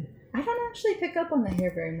irritates me. I don't actually pick up on the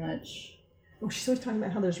hair very much. Oh, she's always talking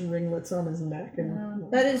about how there's ringlets on his neck.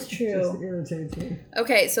 And that is true. It just irritates me.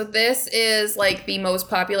 Okay, so this is like the most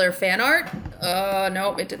popular fan art.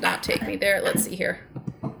 No, it did not take me there. Let's see here.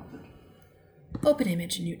 Open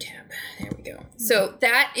image, new tab. There we go. So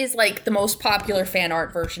that is like the most popular fan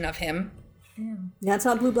art version of him. Yeah, it's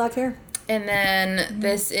not blue-black hair. And then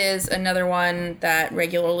this is another one that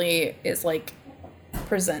regularly is like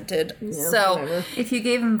presented. Yeah, so whatever. If you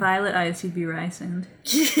gave him violet eyes, he'd be Rysand.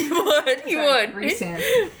 he would. Rhysand.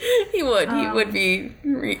 He would be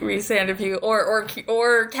Rhysand if you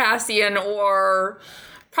or Cassian or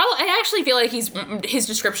probably. I actually feel like his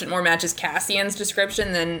description more matches Cassian's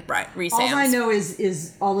description than Rhysand's. All I know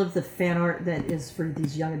is all of the fan art that is for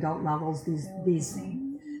these young adult novels. These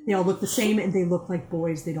they all look the same and they look like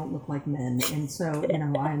boys. They don't look like men. And so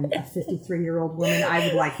I'm a 53-year-old woman. I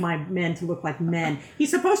would like my men to look like men. He's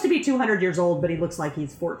supposed to be 200 years old, but he looks like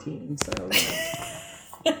he's 14. So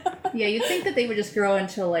yeah, you'd think that they would just grow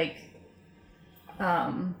until like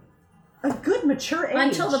a good mature age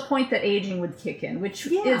until the point that aging would kick in, which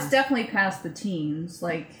is definitely past the teens,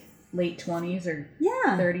 like late 20s or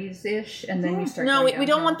 30s ish, and then you start. No, we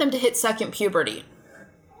don't want them to hit second puberty.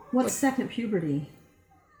 What's second puberty?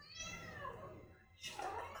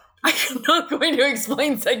 I'm not going to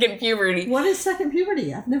explain second puberty. What is second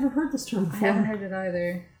puberty? I've never heard this term before. I haven't heard it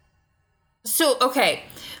either. So, okay.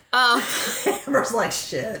 Amber's like,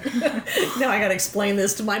 shit. Now I gotta explain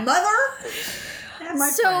this to my mother and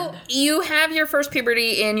my friend. You have your first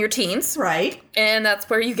puberty in your teens. Right. And that's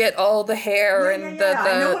where you get all the hair and the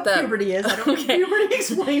I know what puberty is. I don't need puberty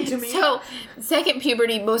explained to me. So, second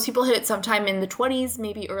puberty, most people hit it sometime in the 20s,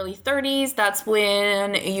 maybe early 30s. That's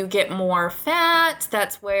when you get more fat.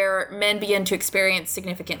 That's where men begin to experience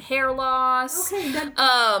significant hair loss. Okay, that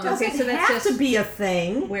doesn't so that's have just to be a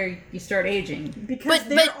thing. where you start aging. Because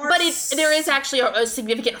there is actually a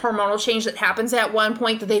significant hormonal change that happens at one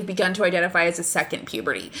point that they've begun to identify as a second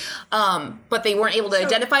puberty. But they weren't able to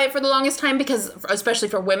identify it for the longest time because, especially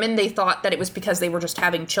for women, they thought that it was because they were just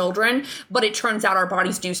having children. But it turns out our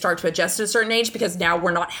bodies do start to adjust at a certain age because now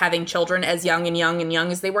we're not having children as young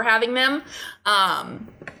as they were having them. And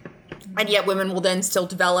yet women will then still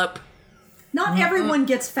develop. Not everyone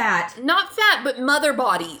gets fat. Not fat, but mother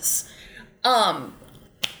bodies.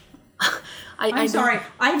 I'm sorry.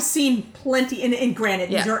 I've seen plenty, and granted,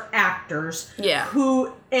 these Yeah. are actors Yeah.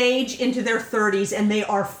 who age into their 30s, and they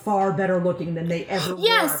are far better looking than they ever were.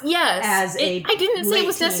 Yes. As I didn't say it was late teen.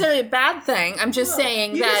 necessarily a bad thing. I'm just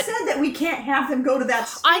saying You that. just said that we can't have them go to that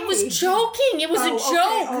stage. I was joking. It was a Oh, okay.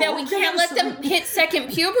 joke Oh, that we okay, can't I'm let sorry. them hit second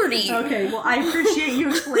puberty. Okay, well, I appreciate you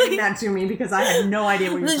explaining that to me because I had no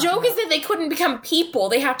idea what you were The talking joke is about. that they couldn't become people.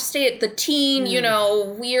 They have to stay at the teen,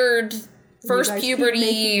 weird first You guys keep puberty.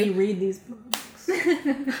 making me read these books.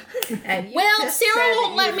 And you Well, just Sarah said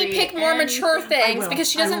won't that let you me read pick more mature anything. things will. because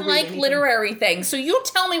she I will doesn't read like anything. literary things. So you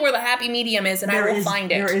tell me where the happy medium is, and I will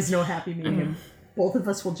find it. There is no happy medium. Both of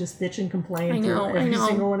us will just bitch and complain I know, through every I know,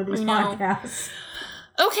 single one of these I know. podcasts.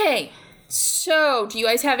 Okay, so do you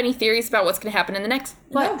guys have any theories about what's going to happen in the next?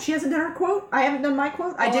 No, she hasn't done her quote. I haven't done my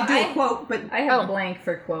quote. I did do a quote, but I have Oh. blank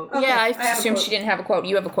for quote. Okay, Yeah, I I have a assumed quote. she didn't have a quote.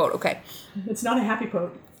 You have a quote, okay. it's not a happy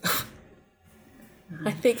quote.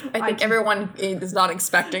 I think everyone is not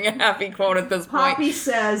expecting a happy quote at this point. Poppy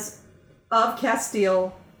says of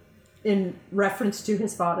Castile, in reference to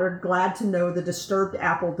his father, glad to know the disturbed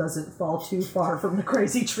apple doesn't fall too far from the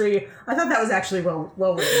crazy tree. I thought that was actually well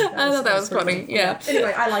written. I thought that was funny, yeah.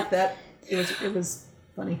 Anyway, I like that. It was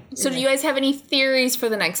funny. So do you guys have any theories for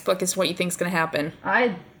the next book as to what you think is going to happen?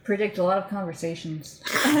 I predict a lot of conversations.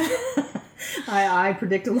 I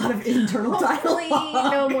predict a lot of internal Hopefully,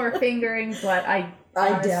 dialogue. no more fingering, but I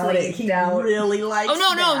doubt it. He really likes Oh,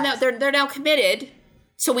 no, that. they're now committed,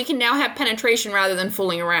 so we can now have penetration rather than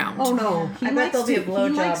fooling around. Oh no! He I bet likes there'll be a to- he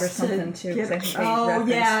blowjob likes or to something, too, 'cause I think they oh referenced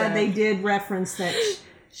yeah, that. they did reference that.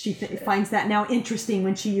 She finds that now interesting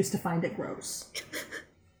when she used to find it gross.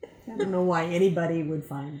 I don't know why anybody would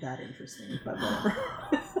find that interesting, but whatever.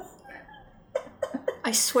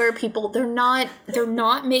 I swear, people, they're not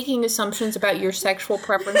making assumptions about your sexual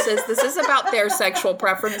preferences. This is about their sexual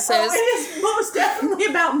preferences. Oh, it is most definitely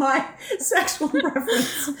about my sexual preference.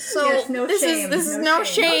 So Yes, no this shame, is no no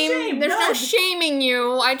shame. shame. No shame, There's no none. shaming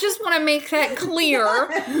you. I just want to make that clear.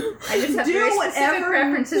 I just have Do very specific whatever-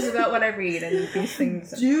 preferences about what I read, and these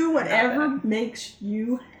things. Do whatever makes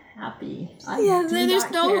you happy. Yeah, do there's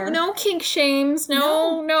not care. no kink shames.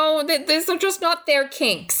 No, these are just not their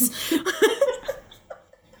kinks.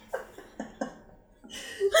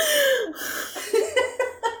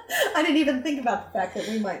 I didn't even think about the fact that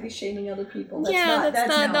we might be shaming other people. That's That's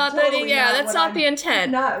what not the I'm-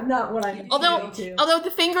 intent. Not what I'm Although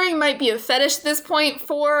the fingering might be a fetish at this point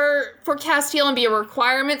for Castile and be a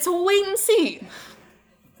requirement, so we'll wait and see.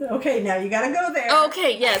 Okay, now you gotta go there.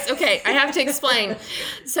 Okay, yes, okay, I have to explain.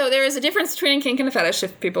 So there is a difference between a kink and a fetish,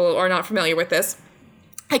 if people are not familiar with this.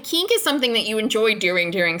 A kink is something that you enjoy doing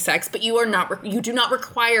during sex, but you do not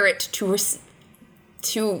require it to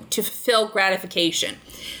fulfill gratification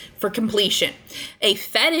for completion. A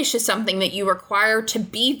fetish is something that you require to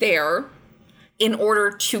be there in order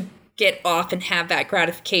to get off and have that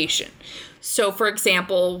gratification. So, for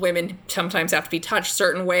example, women sometimes have to be touched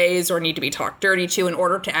certain ways or need to be talked dirty to in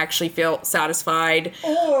order to actually feel satisfied.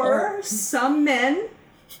 Or some men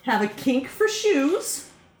have a kink for shoes,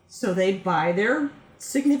 so they buy their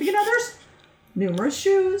significant others numerous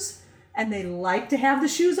shoes, and they like to have the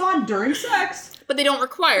shoes on during sex. But they don't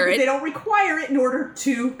require But it. they don't require it in order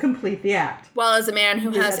to complete the act. While as a man who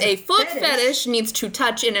has has a a foot fetish. fetish needs to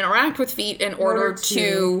touch and interact with feet in order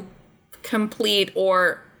to complete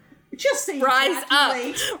or Just say rise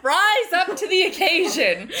ejaculate. up to the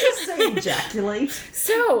occasion. Just say ejaculate.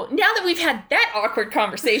 So, now that we've had that awkward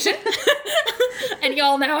conversation, and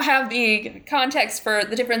y'all now have the context for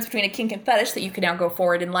the difference between a kink and fetish, that you can now go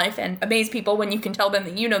forward in life and amaze people when you can tell them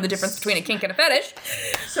that you know the difference between a kink and a fetish.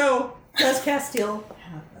 So, does Castile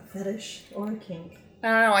have a fetish or a kink? I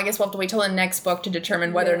don't know, I guess we'll have to wait till the next book to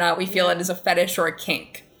determine whether or not we feel it is a fetish or a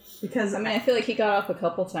kink. Because I mean, I feel like he got off a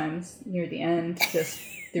couple times near the end, just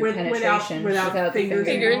through Without penetration, fingers the and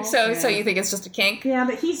fingering. all. Figured, so you think it's just a kink? yeah,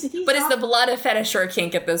 but he's But is not- the blood a fetish or a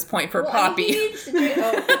kink at this point for Well, Poppy? he needs to do-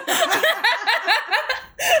 oh,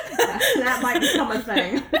 that might become a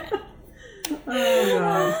thing. Oh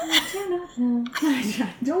god.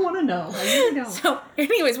 I don't want to know. I really don't. So,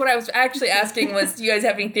 anyways, what I was actually asking was, do you guys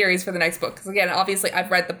have any theories for the next book? Because again, obviously,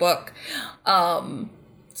 I've read the book,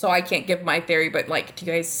 so I can't give my theory. But like, do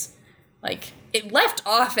you guys like? It left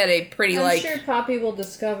off at a pretty I'm like. sure Poppy will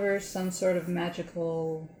discover some sort of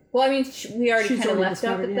magical. Well, I mean, we already She's kind of already left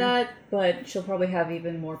off discovered, at yeah. that, but she'll probably have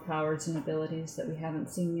even more powers and abilities that we haven't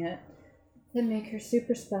seen yet that make her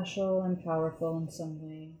super special and powerful in some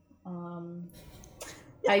way.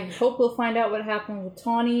 I hope we'll find out what happened with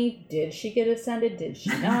Tawny. Did she get ascended? Did she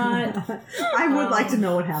not? I would like to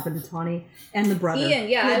know what happened to Tawny and the brother. Ian,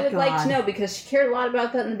 yeah, Good I would like God. to know because she cared a lot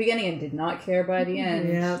about that in the beginning and did not care by the end.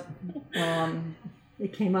 Yep.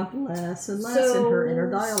 It came up less and less in her inner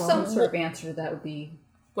dialogue. Some sort of answer to that would be,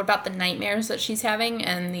 What about the nightmares that she's having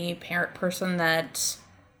and the parent person that...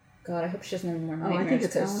 God, I hope she doesn't have any more Oh, nightmares. I think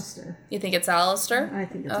it's 'cause- Alistair. You think it's Alistair? I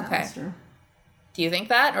think it's Okay. Alistair. Do you think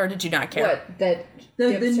that, or did you not care? What? That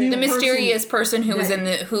The episode- new The mysterious person who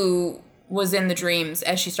that- who was in the dreams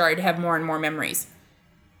as she started to have more and more memories.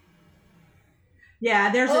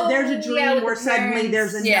 Yeah, there's Oh, a dream yeah, with where the suddenly parents.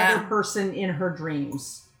 there's another Yeah. person in her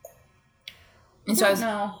dreams. And so I was,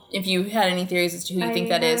 No. if you had any theories as to who you think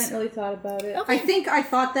that I is. haven't really thought about it. I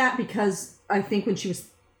thought that because I think when she was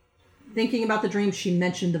thinking about the dream, she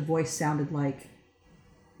mentioned the voice sounded like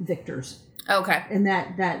Victor's. Okay. And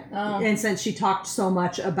and since she talked so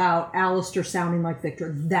much about Alistair sounding like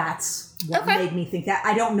Victor, that's what Okay. made me think that.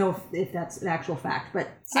 I don't know if that's an actual fact, but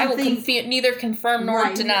I will something neither confirm nor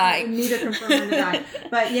right, deny. Neither confirm nor deny.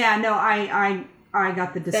 But yeah, no, I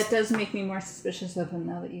got the That does make me more suspicious of him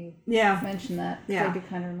now that you yeah, mention that. Yeah. I do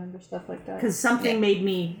kind of remember stuff like that. because something made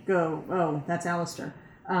me go, oh, that's Alistair.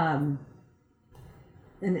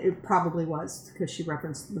 And it probably was because she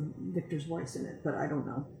referenced the Victor's voice in it, but I don't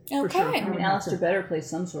know. For Okay. sure. I I mean, would have Alistair to- better play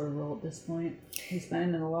some sort of role at this point. He's been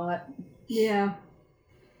in it a lot. Yeah.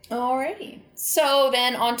 Alrighty. So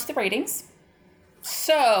then on to the ratings.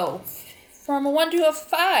 So, from a 1 to a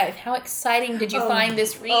 5, how exciting did you find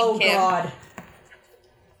this read, Oh Kim? God.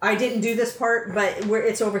 I didn't do this part, but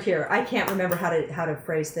it's over here. I can't remember how to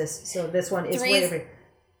phrase this. So this one is Three way is- over.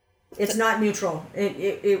 It's not neutral.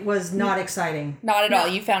 It was not exciting. Not at all.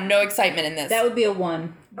 You found no excitement in this. That would be a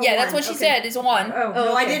 1. yeah, that's one, what she okay. said, is a 1. Oh,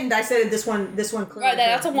 no, I okay. didn't. I said this one clearly. Right,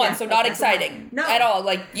 that's a 1, Yeah, so not that's a one. exciting. No. At all.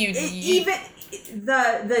 Like, you Even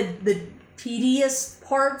the tedious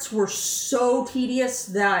parts were so tedious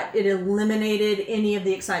that it eliminated any of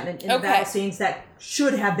the excitement in the Okay. battle scenes that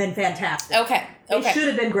should have been fantastic. Okay. It should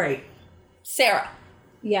have been great. Sarah.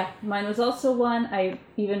 Yeah, mine was also 1. I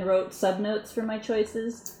even wrote subnotes for my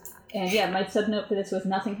choices. And yeah, my subnote for this was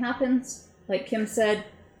nothing happens. Like Kim said,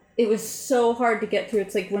 it was so hard to get through.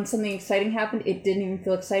 It's like when something exciting happened, it didn't even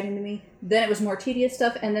feel exciting to me. Then it was more tedious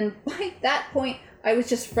stuff. And then by that point, I was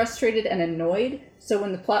just frustrated and annoyed. So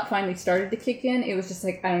when the plot finally started to kick in, it was just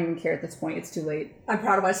like, I don't even care at this point. It's too late. I'm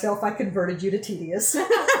proud of myself. I converted you to tedious.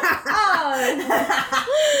 Oh.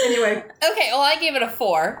 Anyway, Okay, well, I gave it a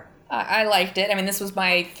 4. I liked it. I mean, this was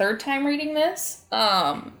my 3rd time reading this.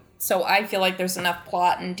 So I feel like there's enough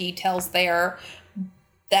plot and details there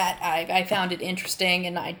that I found it interesting,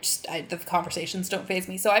 and the conversations don't faze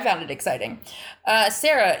me, so I found it exciting.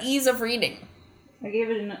 Sarah, ease of reading. I gave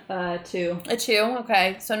it a 2. A 2?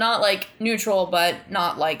 Okay. So not, like, neutral, but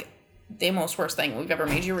not, like, the most worst thing we've ever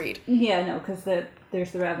made you read. Yeah, no, because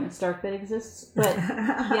there's the Ravenous Dark that exists. But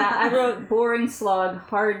yeah, I wrote boring slog,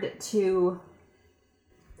 hard to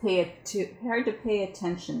pay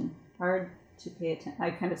attention. I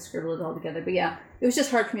kind of scribbled it all together, but yeah, it was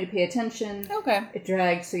just hard for me to pay attention. Okay. It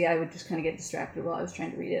dragged, so yeah, I would just kind of get distracted while I was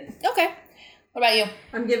trying to read it. Okay. What about you?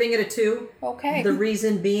 I'm giving it a 2. Okay. The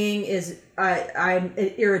reason being is I'm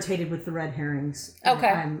irritated with the red herrings. Okay.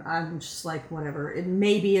 I'm just like, whatever.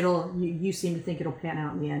 Maybe you seem to think it'll pan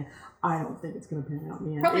out in the end. I don't think it's going to pan out in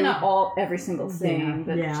the end. Probably not every single thing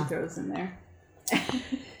that yeah. she throws in there.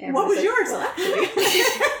 What was yours?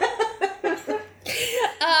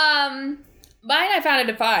 Mine, I found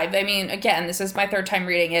it a 5. I mean, again, this is my 3rd time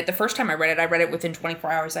reading it. The first time I read it within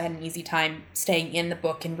 24 hours. I had an easy time staying in the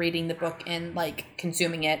book and reading the book and, like,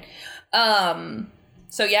 consuming it.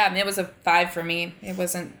 So yeah, it was a 5 for me. It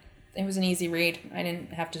was an easy read. I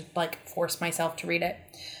didn't have to, like, force myself to read it.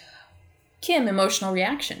 Kim, emotional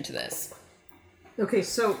reaction to this. Okay,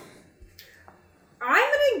 so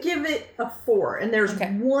I'm going to give it a 4. And there's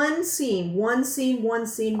Okay. one scene.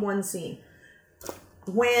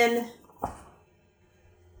 When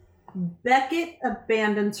Beckett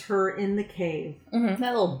abandons her in the cave. That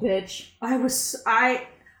little bitch.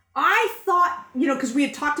 I thought, because we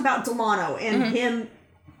had talked about Delano and him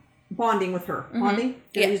bonding with her. Bonding?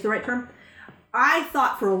 Did I use the right term? I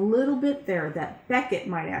thought for a little bit there that Beckett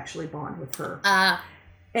might actually bond with her.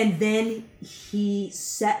 And then he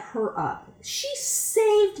set her up. She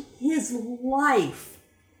saved his life.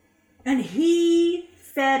 And he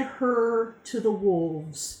fed her to the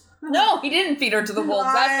wolves. No, he didn't feed her to the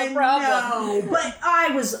wolves. That's the problem. No, but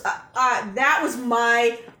I was, that was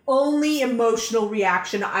my only emotional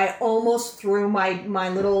reaction. I almost threw my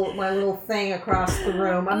little thing across the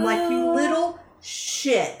room. I'm like, you little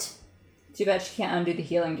shit. Too bad she can't undo the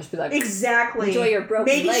healing. Just be like, exactly. enjoy your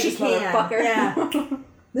broken Maybe legs, she can. motherfucker. Yeah.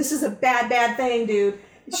 This is a bad thing, dude.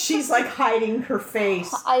 She's like hiding her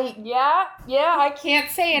face. I can't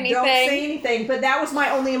say anything. Don't say anything. But that was my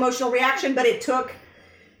only emotional reaction. But it took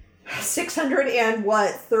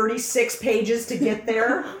 36 pages to get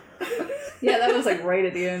there. Yeah, that was like right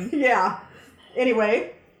at the end. Yeah.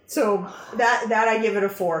 Anyway, so that I give it a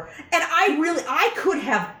 4. And I could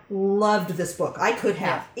have loved this book. I could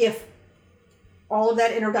have if all of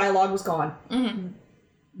that inner dialogue was gone. Mm-hmm.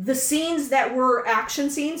 The scenes that were action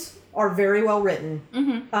scenes are very well written,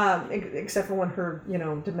 Mm-hmm. except for when her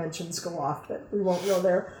dimensions go off. But we won't go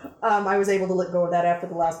there. I was able to let go of that after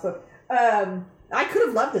the last book. I could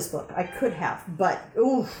have loved this book. I could have, but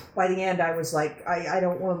by the end, I was like, I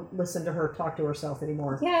don't want to listen to her talk to herself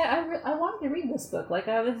anymore. Yeah, I wanted to read this book. Like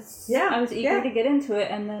I was eager to get into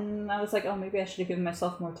it, and then I was like, oh, maybe I should have given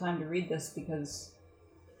myself more time to read this because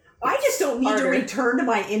I just don't need harder. to return to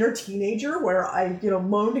my inner teenager where I,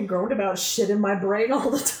 moaned and groaned about shit in my brain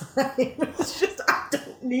all the time. It's just, I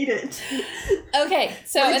don't need it. Okay,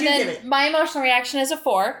 so What did and you then give it? my emotional reaction is a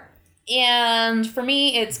 4. And for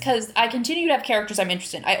me, it's because I continue to have characters I'm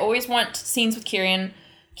interested in. I always want scenes with Kieran,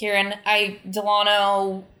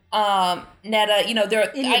 Delano, Netta.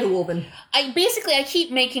 They're The Wolven. I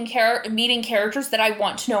keep meeting characters that I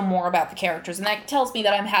want to know more about the characters, and that tells me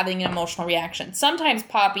that I'm having an emotional reaction. Sometimes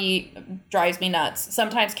Poppy drives me nuts.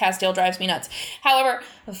 Sometimes Castiel drives me nuts. However,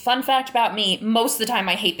 a fun fact about me, most of the time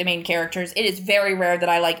I hate the main characters. It is very rare that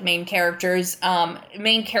I like main characters.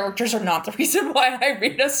 Main characters are not the reason why I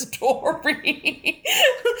read a story.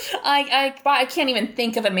 I can't even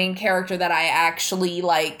think of a main character that I actually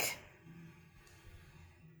like.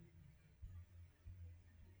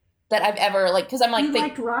 That I've ever, because I'm like... You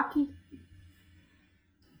liked Rocky?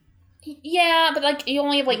 Yeah, but, you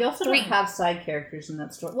only have, you also 3... don't have side characters in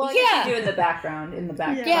that story. Well, I yeah. guess you do in the background.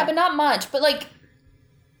 Yeah, but not much. But,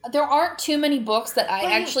 there aren't too many books that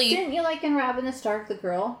I actually... Didn't you like in Ravenous Dark,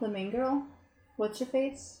 the main girl? What's her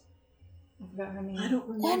face? I forgot her name. I don't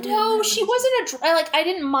remember. No, she wasn't I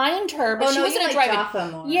didn't mind her, but she wasn't a driving... Jaffa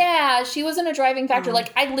more. Yeah, she wasn't a driving factor.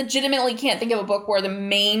 I legitimately can't think of a book where the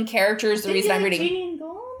main character is the reason I'm reading. Genie and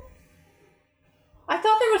Golem? I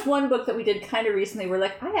thought there was one book that we did kind of recently where,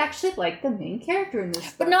 I actually like the main character in this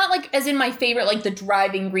book. But not, as in my favorite, the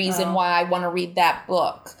driving reason why I want to read that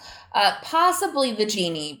book. Possibly the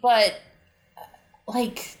Genie, but,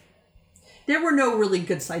 There were no really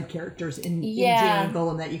good side characters in Genie and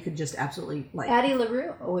Golem that you could just absolutely like. Addie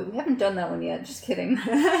LaRue? Oh, wait, we haven't done that one yet. Just kidding.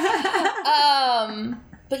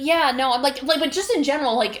 But yeah, no, I'm but just in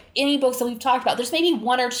general, any books that we've talked about, there's maybe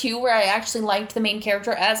 1 or 2 where I actually liked the main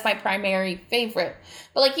character as my primary favorite.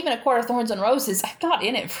 But even A Court of Thorns and Roses, I'm not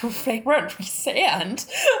in it for favorite Sand.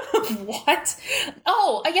 What?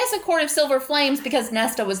 Oh, I guess A Court of Silver Flames because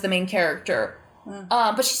Nesta was the main character.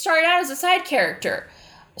 But she started out as a side character.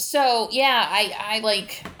 So yeah, I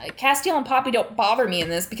Castiel and Poppy don't bother me in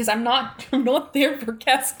this because I'm not there for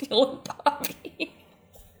Castiel and Poppy.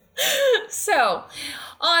 So,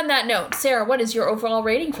 on that note, Sarah, what is your overall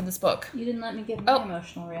rating for this book? You didn't let me give my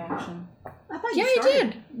emotional reaction. I thought Yeah, you you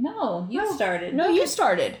started. did. No, you started. No, you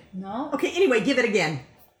started. No. Okay, anyway, give it again.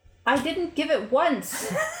 I didn't give it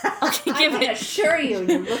once. Okay, I give can it. assure you,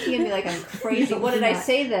 you're looking at me like I'm crazy. What did I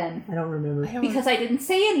say then? I don't remember. Because I didn't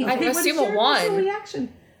say anything. I think assume a your 1. emotional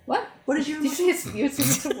reaction? What? What did you? Did you say you assumed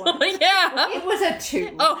it's a 1? Yeah. It was a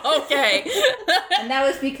 2. Oh, okay. And that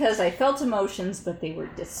was because I felt emotions, but they were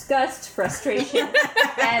disgust, frustration,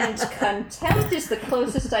 and contempt is the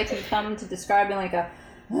closest I can come to describing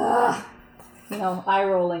eye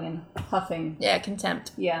rolling and huffing. Yeah,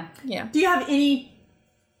 contempt. Yeah. Yeah. Do you have any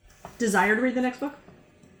desire to read the next book?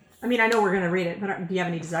 I mean, I know we're going to read it, but do you have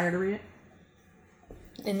any desire to read it?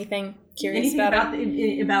 Anything curious Anything about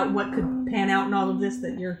it? about what could pan out in all of this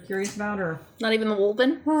that you're curious about, or Not even the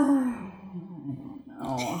Wolven?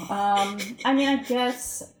 I mean, I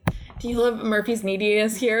guess. Do you love Murphy's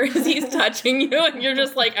neediness here as he's touching you and you're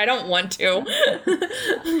just I don't want to?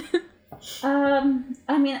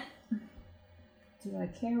 I mean, do I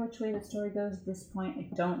care which way the story goes at this point? I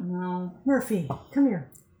don't know. Murphy, come here.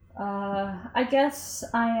 I guess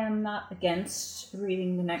I am not against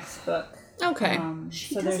reading the next book. Okay.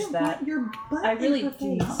 So there's that. Your butt I really in her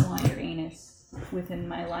do face. not want your anus within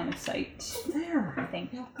my line of sight. There. I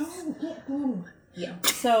think. Go. Yeah.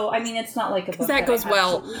 So I mean, it's not like a book That goes I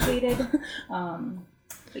well. absolutely hated.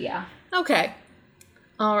 But yeah. Okay.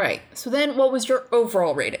 All right. So then what was your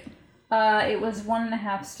overall rating? It was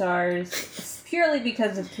 1.5 stars, purely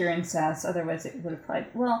because of Kieran Sass. Otherwise, it would have probably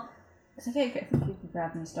I think you could grab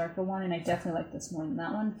Ravenous Dark a 1, and I definitely like this more than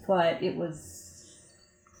that one. But it was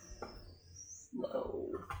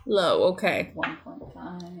Low, okay.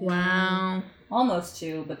 1.5. Wow. Almost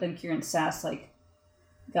 2, but then Kieran Sass,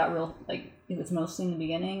 got real, it was mostly in the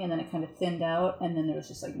beginning, and then it kind of thinned out, and then there was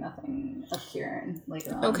just, nothing of Kieran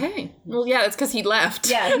later on. Okay. Well, yeah, that's because he left.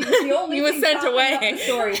 Yeah, he was the only He was thing sent topping away. up the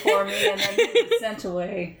story for me, and then he was sent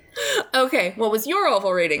away. Okay, what was your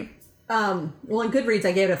oval rating? Well, in Goodreads,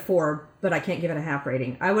 I gave it a 4, but I can't give it a half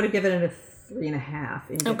rating. I would have given it a 3.5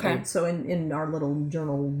 in Goodreads. Okay. So in our little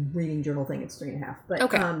reading journal thing, it's 3.5. But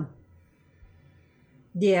Okay.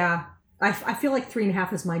 yeah, I feel like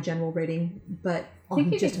 3.5 is my general rating, but I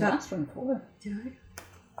think you just gave the about. last one 4. Did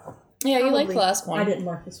I? Yeah, you liked Probably. the last one. I didn't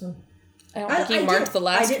mark this one. I don't think you marked did. the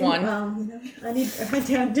last I didn't, one. I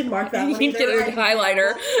didn't mark that You one. need to get either. a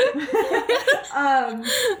highlighter.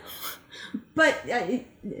 But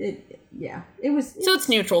it was. So it's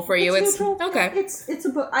neutral for you. It's neutral. okay. It's a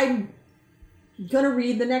book. I'm gonna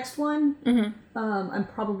read the next one. Mm-hmm. I'm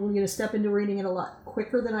probably gonna step into reading it a lot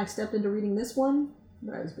quicker than I stepped into reading this one,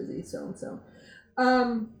 but I was busy. So.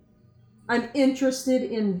 I'm interested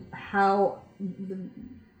in how the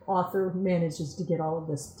author manages to get all of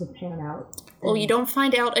this to pan out. Well, you don't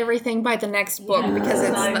find out everything by the next book Yeah, because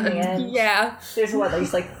it's not in the end. yeah. There's at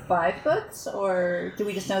least 5 books, or do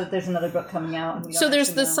we just know that there's another book coming out? And we So don't there's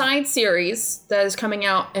actually the know? side series that is coming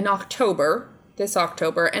out in October, this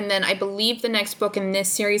October, and then I believe the next book in this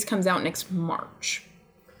series comes out next March.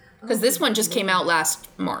 Because this one just came out last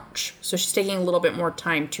March, so she's taking a little bit more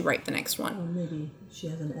time to write the next one. Oh, maybe she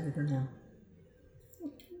has an editor now.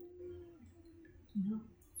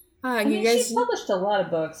 I You mean, guys, she's published a lot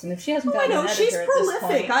of books, and if she hasn't I gotten know an editor she's at this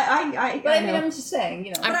prolific. point, I but I mean, know. I'm just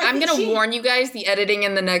saying, I'm, I I'm think gonna she- warn you guys. The editing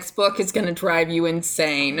in the next book is gonna drive you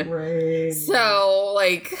insane. Great. So,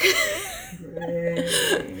 like,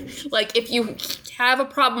 if you have a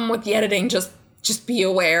problem with the editing, just be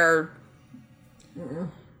aware.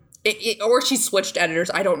 Or she switched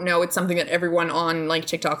editors. I don't know. It's something that everyone on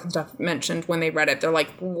TikTok and stuff mentioned when they read it. They're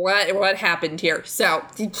like, "What happened here?" So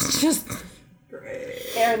just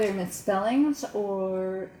are there misspellings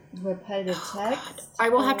or repetitive text? I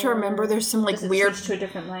will have to remember. There's some Does it weird. switch to a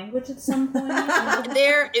different language at some point?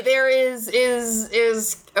 There is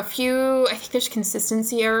a few. I think there's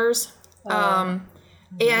consistency errors.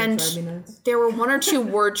 And there were 1 or 2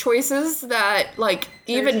 word choices that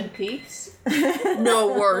even Turgid Peaks? no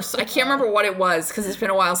worse. I can't remember what it was because it's been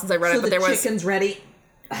a while since I read So it. But the there was chicken's ready.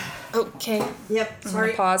 okay. Yep. I'm Sorry.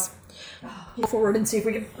 gonna pause. Go forward and see if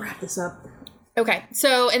we can wrap this up. Okay,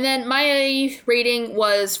 so and then my rating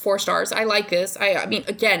was 4 stars. I like this. I mean,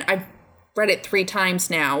 again, I've read it 3 times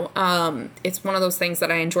now. It's one of those things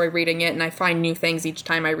that I enjoy reading it, and I find new things each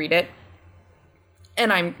time I read it.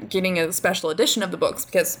 And I'm getting a special edition of the books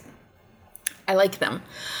because I like them.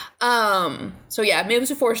 So yeah, it was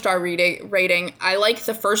a 4-star rating. I like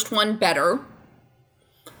the first one better.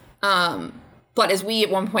 But as we at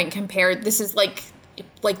one point compared, this is like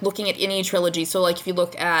looking at any trilogy. So if you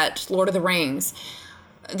look at Lord of the Rings,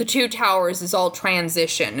 The Two Towers is all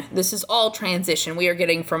transition. This is all transition. We are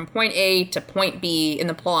getting from point A to point B in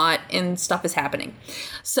the plot, and stuff is happening.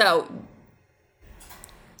 So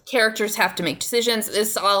characters have to make decisions.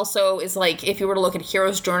 This also is if you were to look at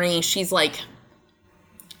Hero's Journey, she's a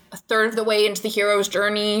third of the way into the hero's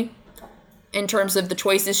journey in terms of the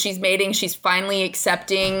choices she's making. She's finally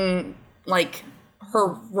accepting her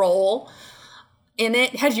role in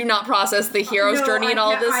it. Had you not processed the hero's journey and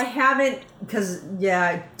all this? I haven't, because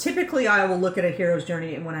typically I will look at a hero's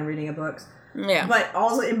journey when I'm reading a book. Yeah. But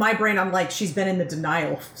also in my brain, I'm she's been in the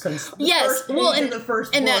denial since the first page of the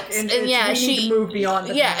first book, we need to move beyond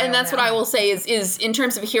the denial and that's now. what I will say is in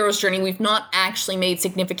terms of a hero's journey, we've not actually made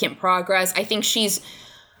significant progress. I think she's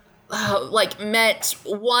met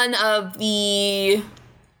one of the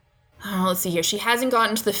let's see here. She hasn't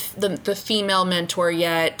gotten to the female mentor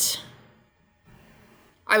yet.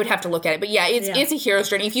 I would have to look at it, but it's a hero's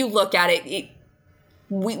journey. If you look at it,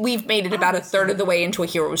 we've made it about a third of the way into a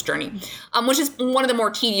hero's journey, which is one of the more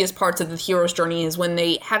tedious parts of the hero's journey is when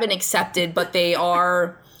they haven't accepted, but they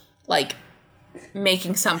are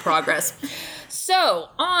making some progress. So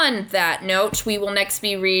on that note, we will next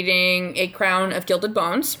be reading A Crown of Gilded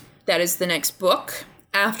Bones. That is the next book.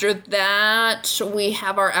 After that, we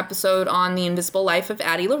have our episode on The Invisible Life of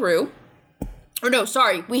Addie LaRue. Or no,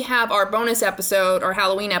 sorry, we have our bonus episode, our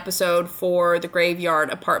Halloween episode for The Graveyard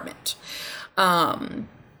Apartment. And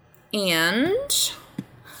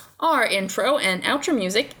Our intro and outro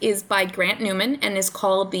music is by Grant Newman and is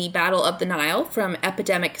called The Battle of the Nile from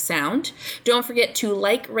Epidemic Sound. Don't forget to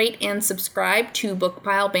like, rate, and subscribe to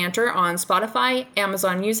Bookpile Banter on Spotify,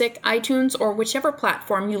 Amazon Music, iTunes, or whichever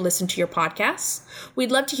platform you listen to your podcasts.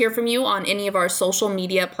 We'd love to hear from you on any of our social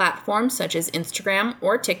media platforms such as Instagram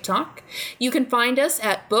or TikTok. You can find us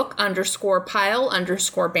at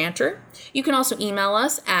book_pile_banter. You can also email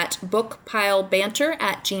us at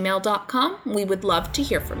bookpilebanter@gmail.com. We would love to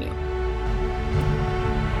hear from you.